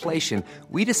due to inflation,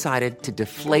 we decided to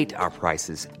deflate our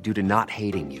prices due to not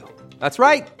hating you. That's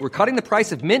right. We're cutting the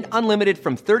price of Mint Unlimited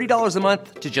from $30 a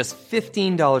month to just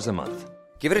 $15 a month.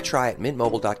 Give it a try at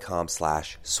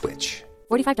mintmobile.com/switch.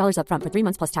 $45 up front for 3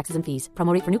 months plus taxes and fees.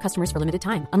 Promo rate for new customers for limited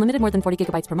time. Unlimited more than 40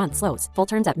 gigabytes per month. Slows full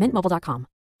terms at mintmobile.com.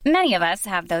 Many of us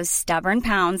have those stubborn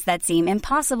pounds that seem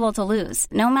impossible to lose,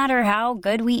 no matter how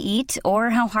good we eat or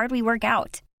how hard we work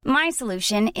out. My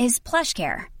solution is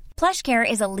PlushCare. PlushCare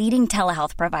is a leading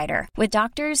telehealth provider with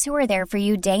doctors who are there for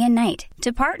you day and night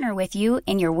to partner with you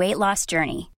in your weight loss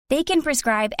journey. They can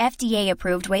prescribe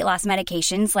FDA-approved weight loss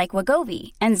medications like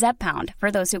Wegovy and Zepbound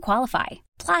for those who qualify.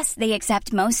 Plus, they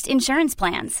accept most insurance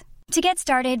plans. To get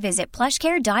started, visit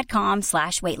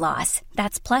plushcare.com/weightloss.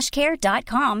 That's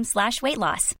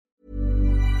plushcare.com/weightloss.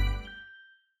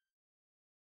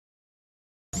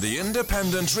 The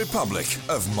Independent Republic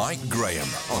of Mike Graham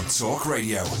on Talk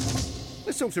Radio.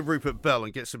 Let's talk to Rupert Bell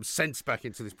and get some sense back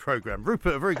into this programme.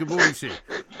 Rupert, a very good morning to you.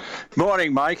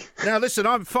 Morning, Mike. Now, listen,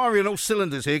 I'm firing on all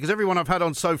cylinders here because everyone I've had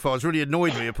on so far has really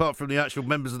annoyed me, apart from the actual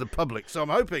members of the public. So I'm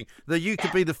hoping that you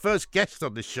could be the first guest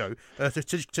on this show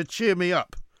to cheer me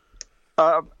up.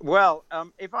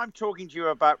 If I'm talking to you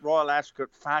about Royal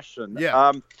Ascot fashion,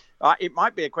 it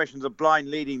might be a question of the blind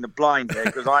leading the blind here,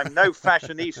 because I'm no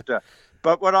fashionista.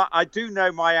 But what I do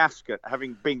know my Ascot,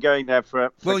 having been going there for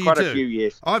quite a few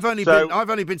years. I've only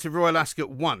been to Royal Ascot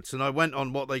once, and I went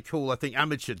on what they call, I think,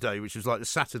 Amateur Day, which was like the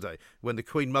Saturday when the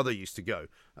Queen Mother used to go.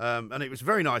 And it was a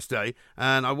very nice day,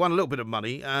 and I won a little bit of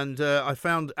money, and I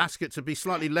found Ascot to be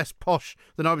slightly less posh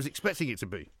than I was expecting it to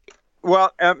be.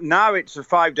 Well, now it's a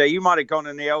 5-day. You might have gone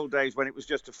in the old days when it was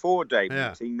just a 4-day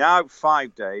meeting. Now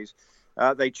 5 days.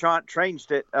 They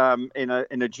changed it in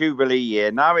a Jubilee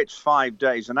year. Now it's 5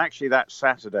 days, and actually that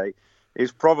Saturday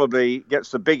is probably gets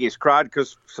the biggest crowd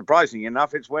because, surprisingly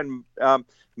enough, it's when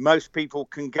most people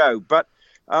can go. But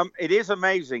it is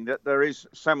amazing that there is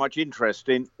so much interest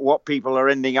in what people are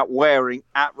ending up wearing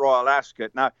at Royal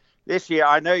Ascot. Now, this year,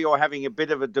 I know you're having a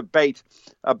bit of a debate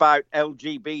about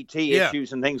LGBT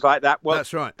issues and things like that. Well,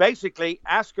 that's right. Basically,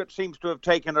 Ascot seems to have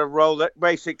taken a role that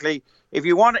basically, if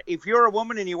you're a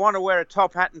woman and you want to wear a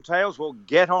top hat and tails, well,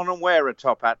 get on and wear a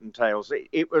top hat and tails.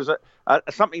 It was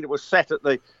something that was set at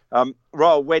the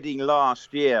royal wedding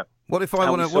last year. What if I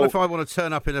want to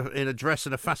turn up in a dress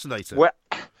and a fascinator?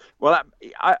 Well,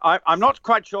 I'm not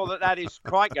quite sure that is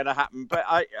quite going to happen, but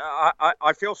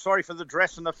I feel sorry for the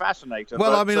dress and the fascinator.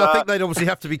 Well, but, I mean, I think they'd obviously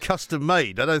have to be custom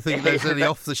made. I don't think there's any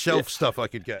off-the-shelf stuff I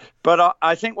could get. But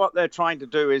I think what they're trying to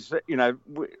do is,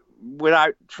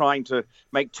 without trying to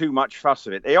make too much fuss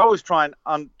of it, they always try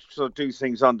and sort of do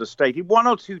things understated. One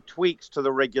or two tweaks to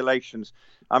the regulations.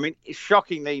 I mean,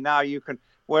 shockingly now you can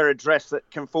wear a dress that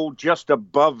can fall just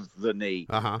above the knee.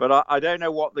 But I don't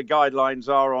know what the guidelines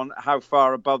are on how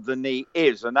far above the knee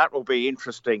is, and that will be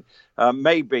interesting,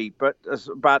 maybe. But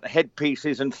about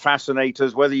headpieces and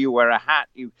fascinators, whether you wear a hat,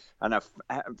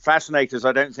 fascinators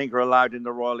I don't think are allowed in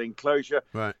the royal enclosure.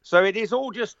 Right. So it is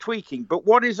all just tweaking. But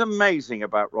what is amazing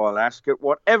about Royal Ascot,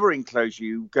 whatever enclosure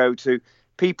you go to,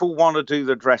 people want to do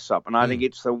the dress up. And I think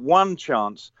it's the one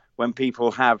chance when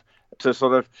people have to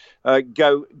sort of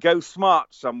go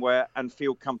smart somewhere and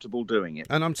feel comfortable doing it.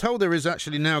 And I'm told there is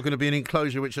actually now going to be an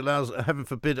enclosure which allows, heaven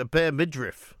forbid, a bare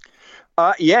midriff.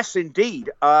 Yes,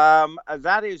 indeed.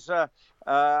 That is,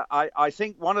 I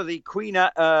think one of the Queen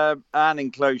Anne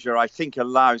enclosure, I think,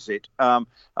 allows it. I'm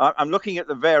looking at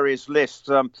the various lists.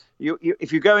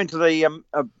 If you go into the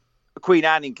Queen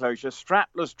Anne enclosure,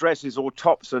 strapless dresses or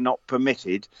tops are not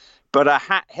permitted. But a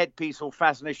hat, headpiece or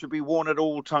fascinator should be worn at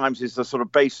all times is the sort of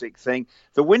basic thing.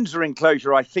 The Windsor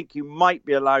enclosure, I think you might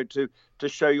be allowed to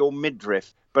show your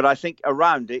midriff. But I think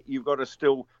around it, you've got to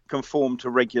still conform to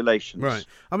regulations. Right.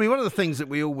 I mean, one of the things that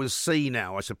we always see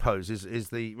now, I suppose, is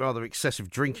the rather excessive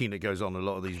drinking that goes on in a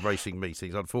lot of these racing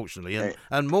meetings, unfortunately.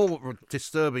 And more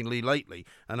disturbingly lately,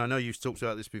 and I know you've talked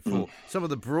about this before, some of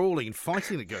the brawling and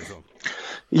fighting that goes on.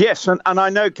 Yes, and I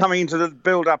know coming into the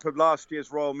build-up of last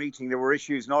year's royal meeting, there were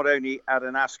issues not only at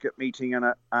an Ascot meeting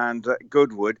and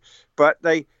Goodwood, but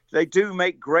they do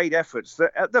make great efforts.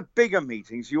 At the bigger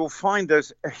meetings, you'll find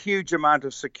there's a huge amount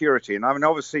of security. And I mean,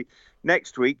 obviously,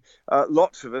 next week,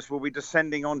 lots of us will be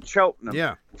descending on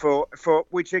Cheltenham for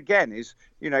which, again, is,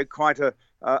 quite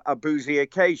a boozy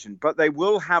occasion. But they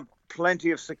will have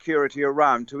plenty of security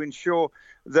around to ensure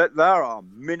that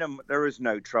there is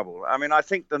no trouble. I mean, I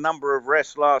think the number of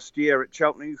arrests last year at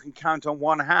Cheltenham, you can count on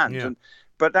one hand.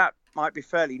 But that might be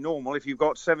fairly normal. If you've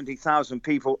got 70,000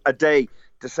 people a day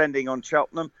descending on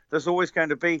Cheltenham, there's always going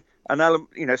to be an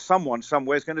element, someone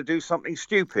somewhere is going to do something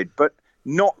stupid, but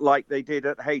not like they did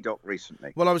at Haydock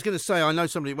recently. Well, I was going to say, I know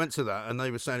somebody went to that and they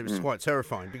were saying it was quite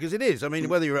terrifying, because it is. I mean,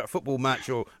 whether you're at a football match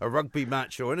or a rugby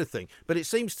match or anything, but it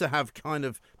seems to have kind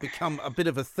of become a bit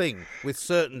of a thing with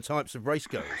certain types of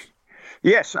racegoers.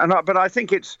 Yes, but I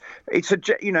think it's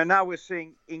now we're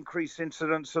seeing increased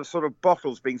incidents of sort of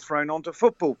bottles being thrown onto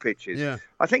football pitches. Yeah.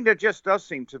 I think there just does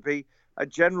seem to be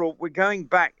we're going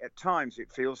back at times,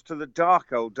 it feels, to the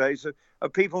dark old days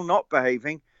of people not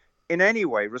behaving in any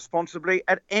way responsibly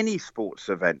at any sports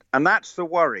event. And that's the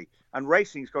worry. And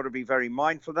racing's got to be very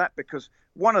mindful of that, because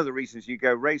one of the reasons you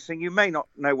go racing, you may not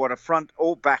know what a front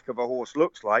or back of a horse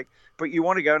looks like, but you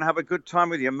want to go and have a good time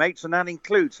with your mates, and that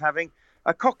includes having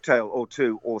a cocktail or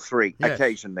two or three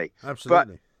occasionally.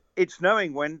 Absolutely. But it's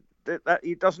knowing when that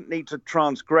it doesn't need to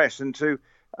transgress into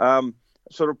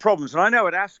sort of problems. And I know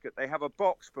at Ascot they have a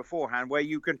box beforehand where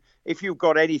you can, if you've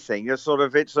got anything, it's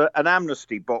an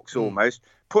amnesty box almost,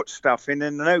 put stuff in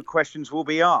and no questions will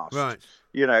be asked. Right.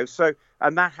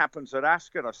 And that happens at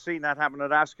Ascot. I've seen that happen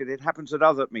at Ascot. It happens at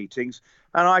other meetings.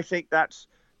 And I think that's,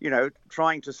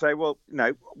 trying to say, well,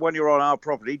 when you're on our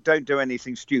property, don't do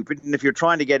anything stupid. And if you're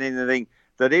trying to get anything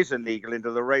that is illegal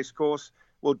into the racecourse,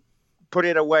 well, put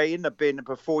it away in the bin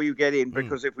before you get in,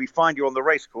 because if we find you on the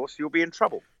racecourse, you'll be in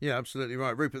trouble. Yeah, absolutely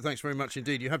right. Rupert, thanks very much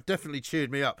indeed. You have definitely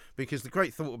cheered me up, because the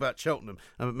great thought about Cheltenham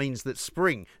means that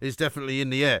spring is definitely in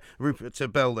the air. Rupert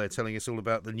Bell there telling us all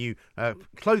about the new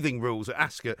clothing rules at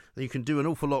Ascot. You can do an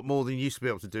awful lot more than you used to be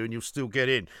able to do, and you'll still get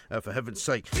in, for heaven's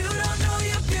sake. You don't know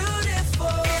you're beautiful.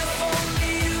 If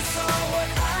only you saw what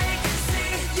I can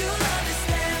see, you'll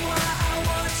understand why I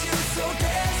want you so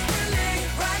desperately.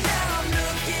 Right now I'm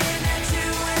looking at you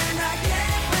and I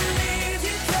can't believe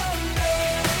you don't know.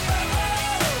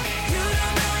 You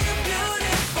don't know you're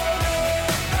beautiful.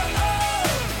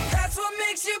 That's what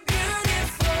makes you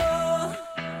beautiful.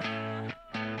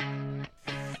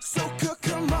 So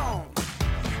come on,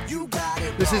 you got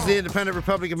it This is the Independent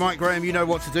Republic of Mike Graham. You know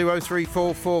what to do.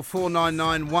 0344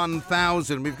 499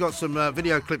 1000. We've got some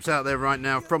video clips out there right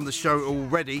now from the show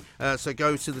already. So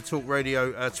go to the Talk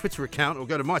Radio Twitter account, or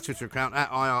go to my Twitter account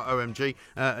at IROMG,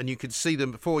 and you can see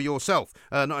them for yourself.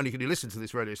 Not only can you listen to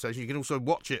this radio station, you can also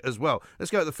watch it as well.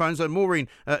 Let's go to the phone. So Maureen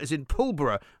is in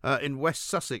Pulborough in West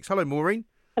Sussex. Hello, Maureen.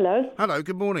 Hello. Hello,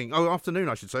 good morning. Oh, afternoon,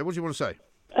 I should say. What do you want to say?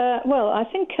 Well, I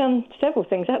think several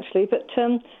things, actually, but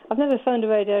I've never phoned a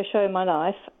radio show in my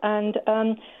life, and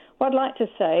what I'd like to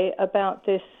say about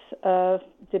this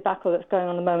debacle that's going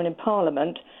on at the moment in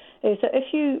Parliament is that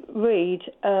if you read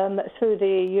through the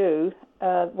EU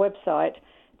website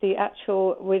the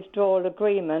actual withdrawal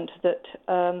agreement that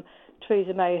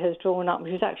Theresa May has drawn up,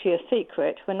 which is actually a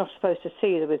secret, we're not supposed to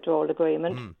see the withdrawal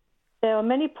agreement, there are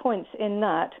many points in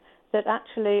that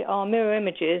actually are mirror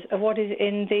images of what is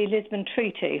in the Lisbon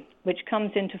Treaty, which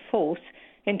comes into force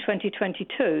in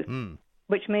 2022,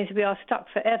 which means we are stuck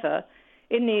forever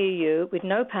in the EU with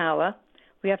no power.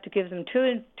 We have to give them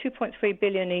 2.3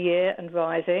 billion a year and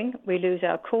rising. We lose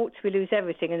our courts. We lose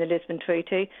everything in the Lisbon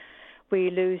Treaty. We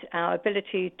lose our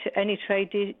ability to any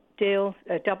trade deal,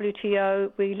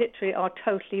 WTO. We literally are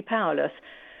totally powerless.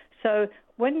 So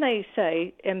when they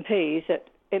say, MPs, that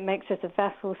it makes us a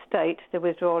vassal state, the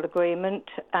withdrawal agreement,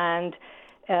 and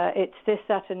it's this,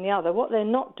 that and the other. What they're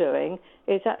not doing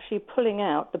is actually pulling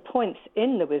out the points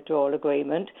in the withdrawal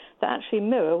agreement that actually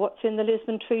mirror what's in the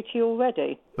Lisbon Treaty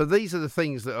already. But these are the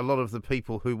things that a lot of the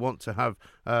people who want to have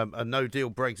a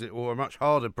no-deal Brexit or a much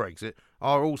harder Brexit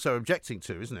are also objecting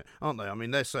to, isn't it? Aren't they? I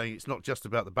mean, they're saying it's not just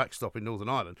about the backstop in Northern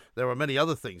Ireland. There are many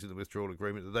other things in the withdrawal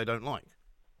agreement that they don't like.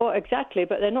 Well, exactly,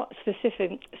 but they're not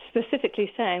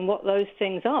specifically saying what those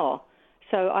things are.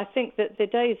 So I think that the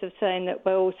days of saying that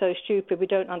we're all so stupid, we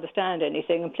don't understand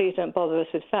anything, and please don't bother us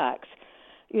with facts,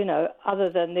 you know, other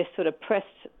than this sort of press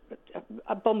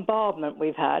bombardment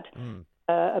we've had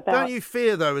about... Don't you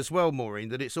fear, though, as well, Maureen,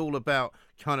 that it's all about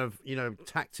kind of, you know,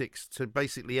 tactics to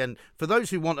basically end... For those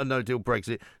who want a no-deal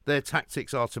Brexit, their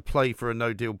tactics are to play for a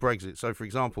no-deal Brexit. So, for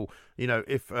example, you know,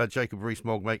 if Jacob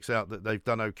Rees-Mogg makes out that they've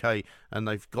done OK and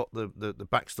they've got the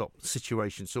backstop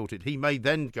situation sorted, he may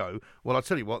then go, well, I'll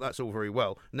tell you what, that's all very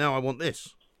well. Now I want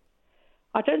this.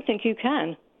 I don't think you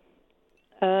can,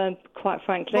 quite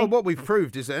frankly. Well, what we've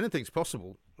proved is that anything's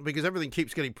possible, because everything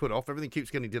keeps getting put off, everything keeps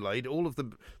getting delayed. All of the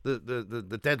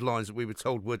deadlines that we were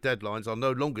told were deadlines are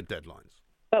no longer deadlines.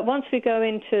 But once we go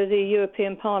into the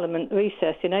European Parliament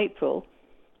recess in April,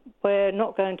 we're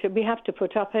not going to... We have to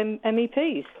put up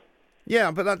MEPs.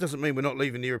 Yeah, but that doesn't mean we're not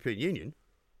leaving the European Union.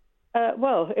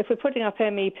 Well, if we're putting up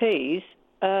MEPs,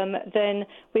 then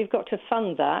we've got to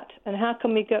fund that. And how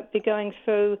can we be going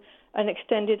through an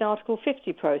extended Article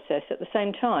 50 process at the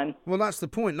same time? Well, that's the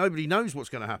point. Nobody knows what's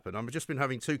going to happen. I've just been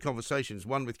having two conversations,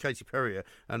 one with Katie Perrier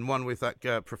and one with that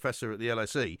professor at the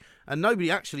LSE, and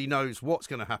nobody actually knows what's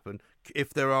going to happen if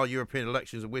there are European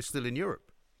elections and we're still in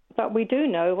Europe. But we do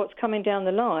know what's coming down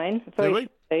the line very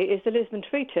shortly is the Lisbon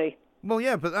Treaty. Well,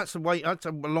 yeah, but that's a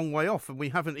long way off, and we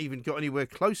haven't even got anywhere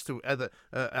close to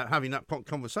having that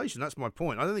conversation. That's my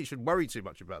point. I don't think you should worry too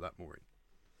much about that, Maureen.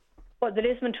 What, the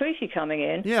Lisbon Treaty coming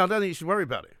in? Yeah, I don't think you should worry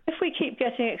about it. If we keep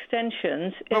getting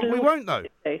extensions... But we won't, though.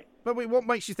 But what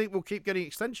makes you think we'll keep getting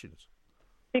extensions?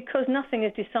 Because nothing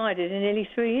is decided in nearly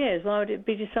 3 years. Why would it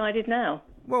be decided now?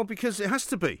 Well, because it has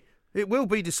to be. It will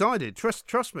be decided.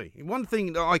 Trust me. One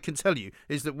thing that I can tell you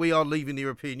is that we are leaving the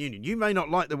European Union. You may not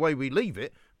like the way we leave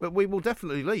it, but we will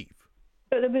definitely leave.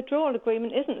 But the withdrawal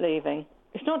agreement isn't leaving.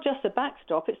 It's not just the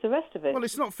backstop, it's the rest of it. Well,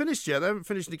 it's not finished yet. They haven't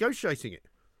finished negotiating it.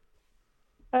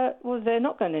 Well, they're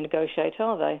not going to negotiate,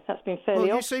 are they? That's been fairly...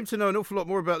 Well, you seem to know an awful lot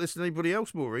more about this than anybody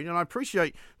else, Maureen, and I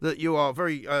appreciate that you are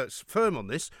very firm on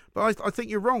this, but I think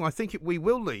you're wrong. I think we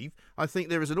will leave. I think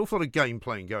there is an awful lot of game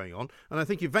playing going on, and I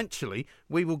think eventually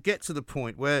we will get to the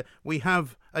point where we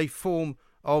have a form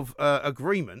of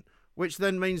agreement, which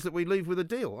then means that we leave with a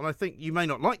deal. And I think you may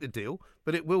not like the deal,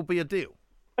 but it will be a deal.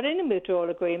 But in the withdrawal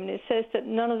agreement, it says that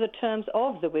none of the terms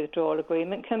of the withdrawal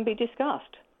agreement can be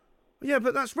discussed. Yeah,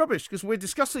 but that's rubbish, because we're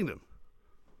discussing them.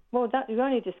 Well, you're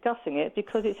only discussing it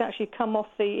because it's actually come off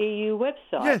the EU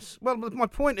website. Yes, well, my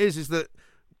point is that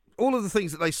all of the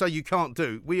things that they say you can't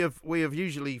do, we have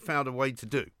usually found a way to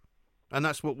do. And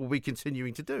that's what we'll be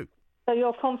continuing to do. So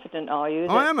you're confident, are you?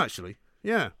 I am, actually.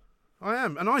 Yeah, I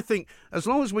am. And I think as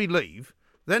long as we leave,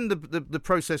 then the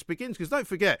process begins. Because don't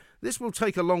forget, this will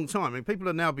take a long time. I mean, people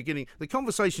are now beginning... The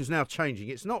conversation's now changing.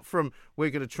 It's not from we're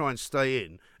going to try and stay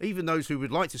in. Even those who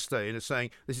would like to stay in are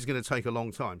saying this is going to take a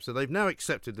long time. So they've now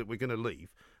accepted that we're going to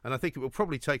leave. And I think it will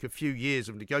probably take a few years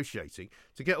of negotiating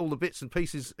to get all the bits and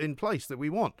pieces in place that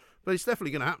we want. But it's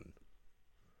definitely going to happen.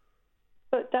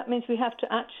 But but that means we have to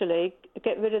actually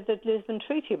get rid of the Lisbon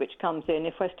Treaty, which comes in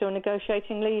if we're still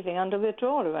negotiating leaving under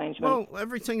withdrawal arrangement. Well,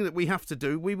 everything that we have to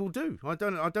do, we will do. I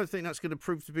don't think that's going to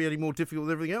prove to be any more difficult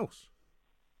than everything else.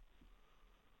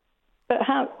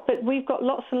 But we've got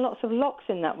lots and lots of locks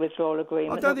in that withdrawal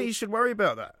agreement. I don't think you should worry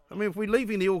about that. I mean, if we're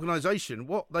leaving the organisation,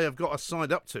 what they have got us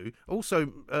signed up to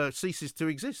also ceases to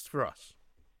exist for us.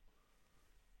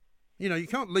 You know, you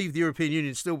can't leave the European Union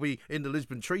and still be in the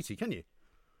Lisbon Treaty, can you?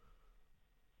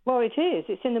 Well, it is.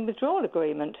 It's in the withdrawal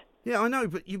agreement. Yeah, I know,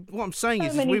 but what I'm saying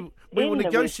is we will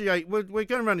negotiate. We're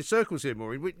going around in circles here,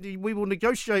 Maureen. We will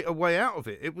negotiate a way out of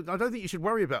it. I don't think you should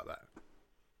worry about that.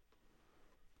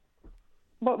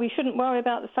 But we shouldn't worry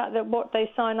about the fact that what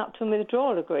they sign up to in the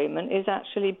withdrawal agreement is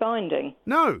actually binding.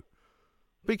 No,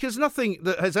 because nothing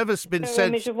that has ever been said...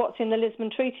 image of what's in the Lisbon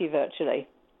Treaty, virtually.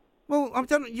 Well,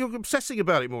 you're obsessing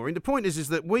about it, Maureen. The point is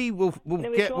that we will the get... The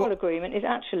withdrawal agreement is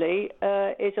actually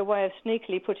is a way of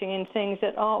sneakily putting in things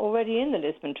that are already in the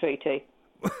Lisbon Treaty.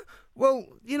 Well,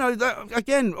 you know,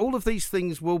 again, all of these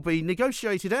things will be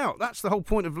negotiated out. That's the whole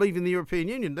point of leaving the European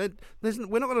Union.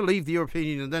 We're not going to leave the European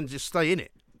Union and then just stay in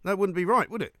it. That wouldn't be right,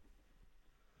 would it?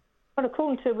 Well,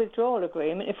 according to the withdrawal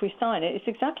agreement, if we sign it, it's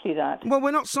exactly that. Well, we're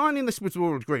not signing this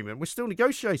withdrawal agreement. We're still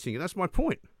negotiating it. That's my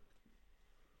point.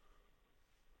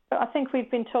 But I think we've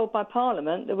been told by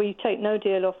Parliament that we take no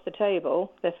deal off the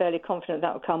table. They're fairly confident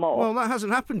that will come off. Well, that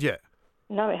hasn't happened yet.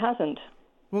 No, it hasn't.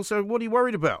 Well, so what are you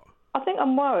worried about? I think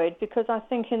I'm worried because I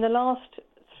think in the last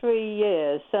 3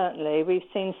 years, certainly, we've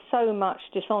seen so much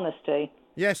dishonesty.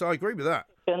 Yes, I agree with that.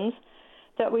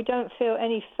 That we don't feel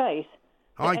any faith.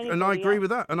 I agree with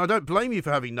that. And I don't blame you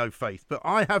for having no faith. But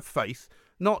I have faith,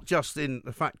 not just in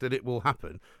the fact that it will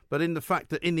happen, but in the fact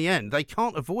that in the end, they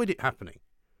can't avoid it happening.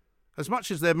 As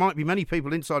much as there might be many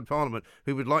people inside Parliament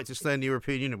who would like to stay in the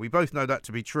European Union, we both know that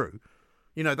to be true.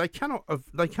 You know, they cannot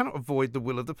avoid the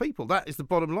will of the people. That is the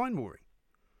bottom line, Maureen.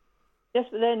 Yes,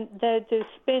 but then the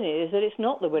spin is that it's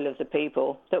not the will of the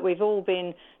people, that we've all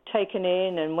been taken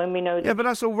in, and when we know that... Yeah, but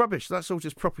that's all rubbish. That's all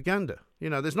just propaganda. You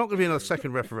know, there's not going to be another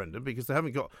second referendum because they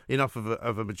haven't got enough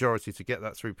of a majority to get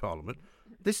that through Parliament.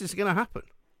 This is going to happen.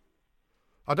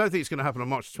 I don't think it's going to happen on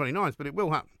March 29th, but it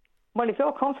will happen. Well, if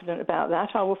you're confident about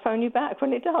that, I will phone you back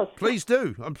when it does. Please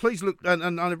do. And please look,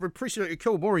 and I appreciate your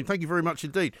call. Maureen, thank you very much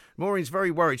indeed. Maureen's very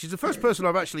worried. She's the first person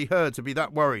I've actually heard to be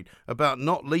that worried about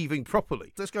not leaving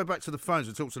properly. Let's go back to the phones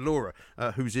and talk to Laura,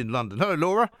 who's in London. Hello,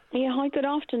 Laura. Yeah, hi, good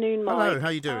afternoon, Mike. Hello, how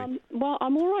are you doing? Well,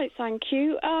 I'm all right, thank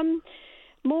you.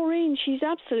 Maureen, she's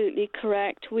absolutely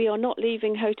correct. We are not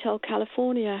leaving Hotel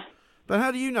California. But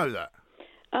how do you know that?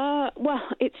 Well,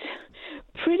 it's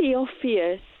pretty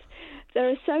obvious. There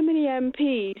are so many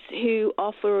MPs who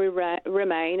are for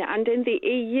Remain, and in the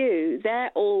EU,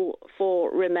 they're all for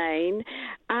Remain.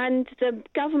 And the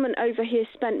government over here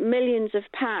spent millions of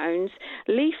pounds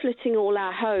leafleting all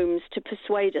our homes to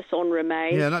persuade us on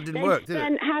Remain. Yeah, that didn't work, did it? They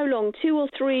spent how long? 2 or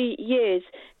 3 years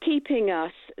keeping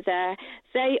us there.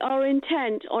 They are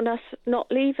intent on us not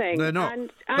leaving. They're not.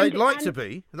 They'd like to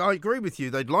be. I agree with you.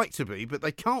 They'd like to be, but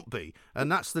they can't be, and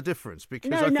that's the difference.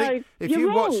 Because I think if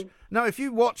you watch, if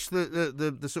you watch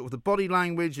the sort of the body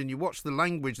language and you watch the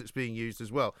language that's being used as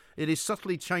well, it is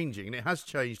subtly changing, and it has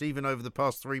changed even over the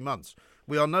past 3 months.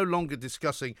 We are no longer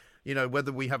discussing, you know,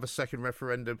 whether we have a second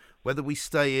referendum, whether we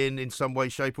stay in some way,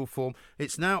 shape, or form.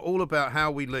 It's now all about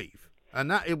how we leave,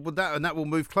 and that will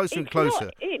move closer and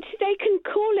closer. They can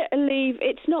call it a leave.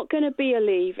 It's not going to be a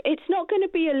leave. It's not going to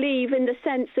be a leave in the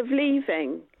sense of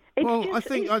leaving. I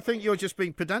think you're just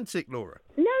being pedantic, Laura.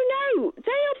 No,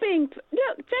 they are being.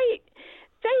 Look,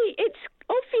 it's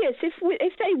obvious.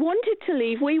 If they wanted to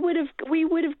leave, we would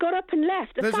have got up and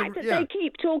left. The fact that they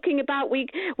keep talking about we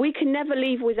can never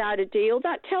leave without a deal,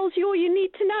 that tells you all you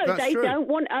need to know. That's true. Don't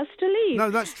want us to leave.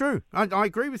 No, that's true. I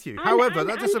agree with you. However,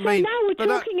 that doesn't mean. Now we're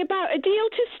talking about a deal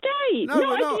to stay,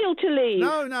 not a deal to leave.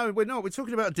 No, we're not. We're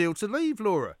talking about a deal to leave,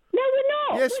 Laura. No,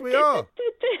 we're not. Yes, we are.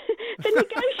 The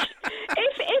negotiation.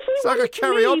 It's like a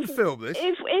carry-on film. This.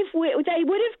 They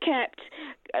would have kept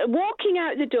walking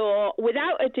out the door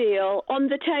without a deal on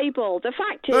the table. The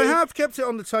fact is, they have kept it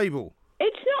on the table.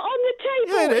 It's not on the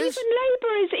table. Yeah, it is. Even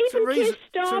Labour is. Even Keir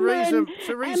Starmer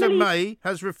Theresa May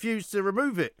has refused to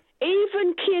remove it.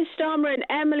 Even Keir Starmer and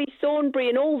Emily Thornberry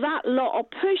and all that lot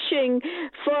are pushing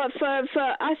for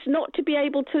us not to be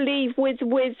able to leave with.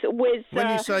 When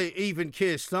you say even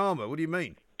Keir Starmer, what do you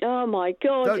mean? Oh my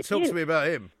God! Don't talk to me about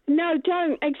him. No,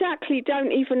 don't. Exactly.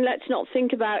 Don't even. Let's not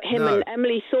think about him and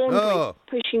Emily Thornberry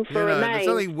pushing for Remain. There's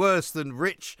nothing worse than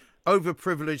rich,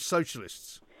 overprivileged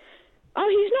socialists. Oh,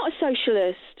 he's not a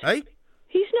socialist. Hey?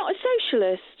 He's not a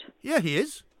socialist. Yeah, he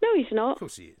is. No, he's not. Of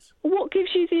course he is. What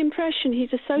gives you the impression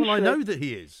he's a socialist? Well, I know that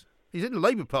he is. He's in the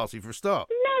Labour Party for a start.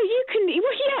 No, you can...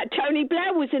 Well, yeah, Tony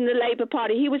Blair was in the Labour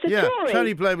Party. He was a Tory.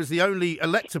 Tony Blair was the only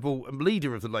electable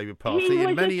leader of the Labour Party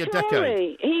in many a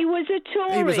decade. He was a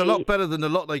Tory. He was a lot better than the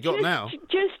lot they got now.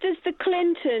 Just as the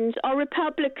Clintons are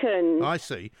Republicans. I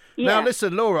see. Yeah. Now,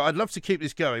 listen, Laura, I'd love to keep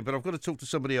this going, but I've got to talk to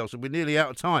somebody else, and we're nearly out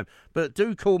of time. But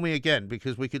do call me again,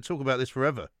 because we could talk about this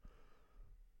forever.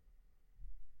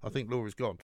 I think Laura's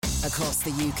gone. Across the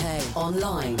UK,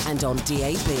 online and on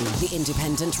DAB, the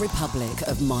Independent Republic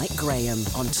of Mike Graham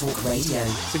on Talk Radio.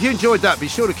 If you enjoyed that, be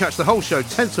sure to catch the whole show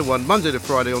 10 to 1, Monday to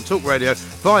Friday on Talk Radio,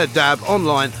 via DAB,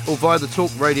 online or via the Talk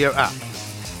Radio app.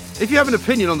 If you have an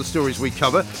opinion on the stories we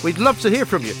cover, we'd love to hear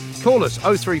from you. Call us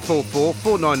 0344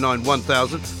 499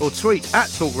 1000 or tweet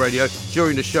at Talk Radio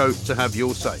during the show to have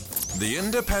your say. The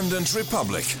Independent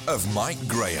Republic of Mike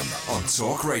Graham on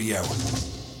Talk Radio.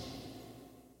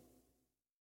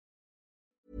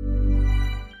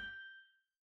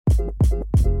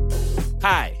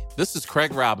 Hi, this is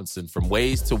Craig Robinson from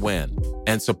Ways to Win,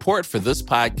 and support for this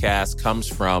podcast comes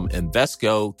from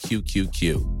Invesco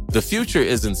QQQ. The future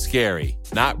isn't scary.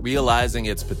 Not realizing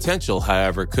its potential,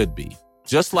 however, could be.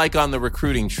 Just like on the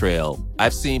recruiting trail,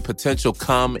 I've seen potential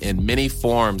come in many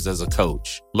forms as a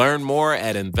coach. Learn more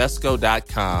at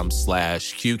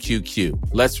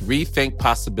Invesco.com/QQQ. Let's rethink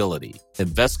possibility.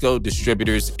 Invesco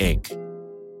Distributors, Inc.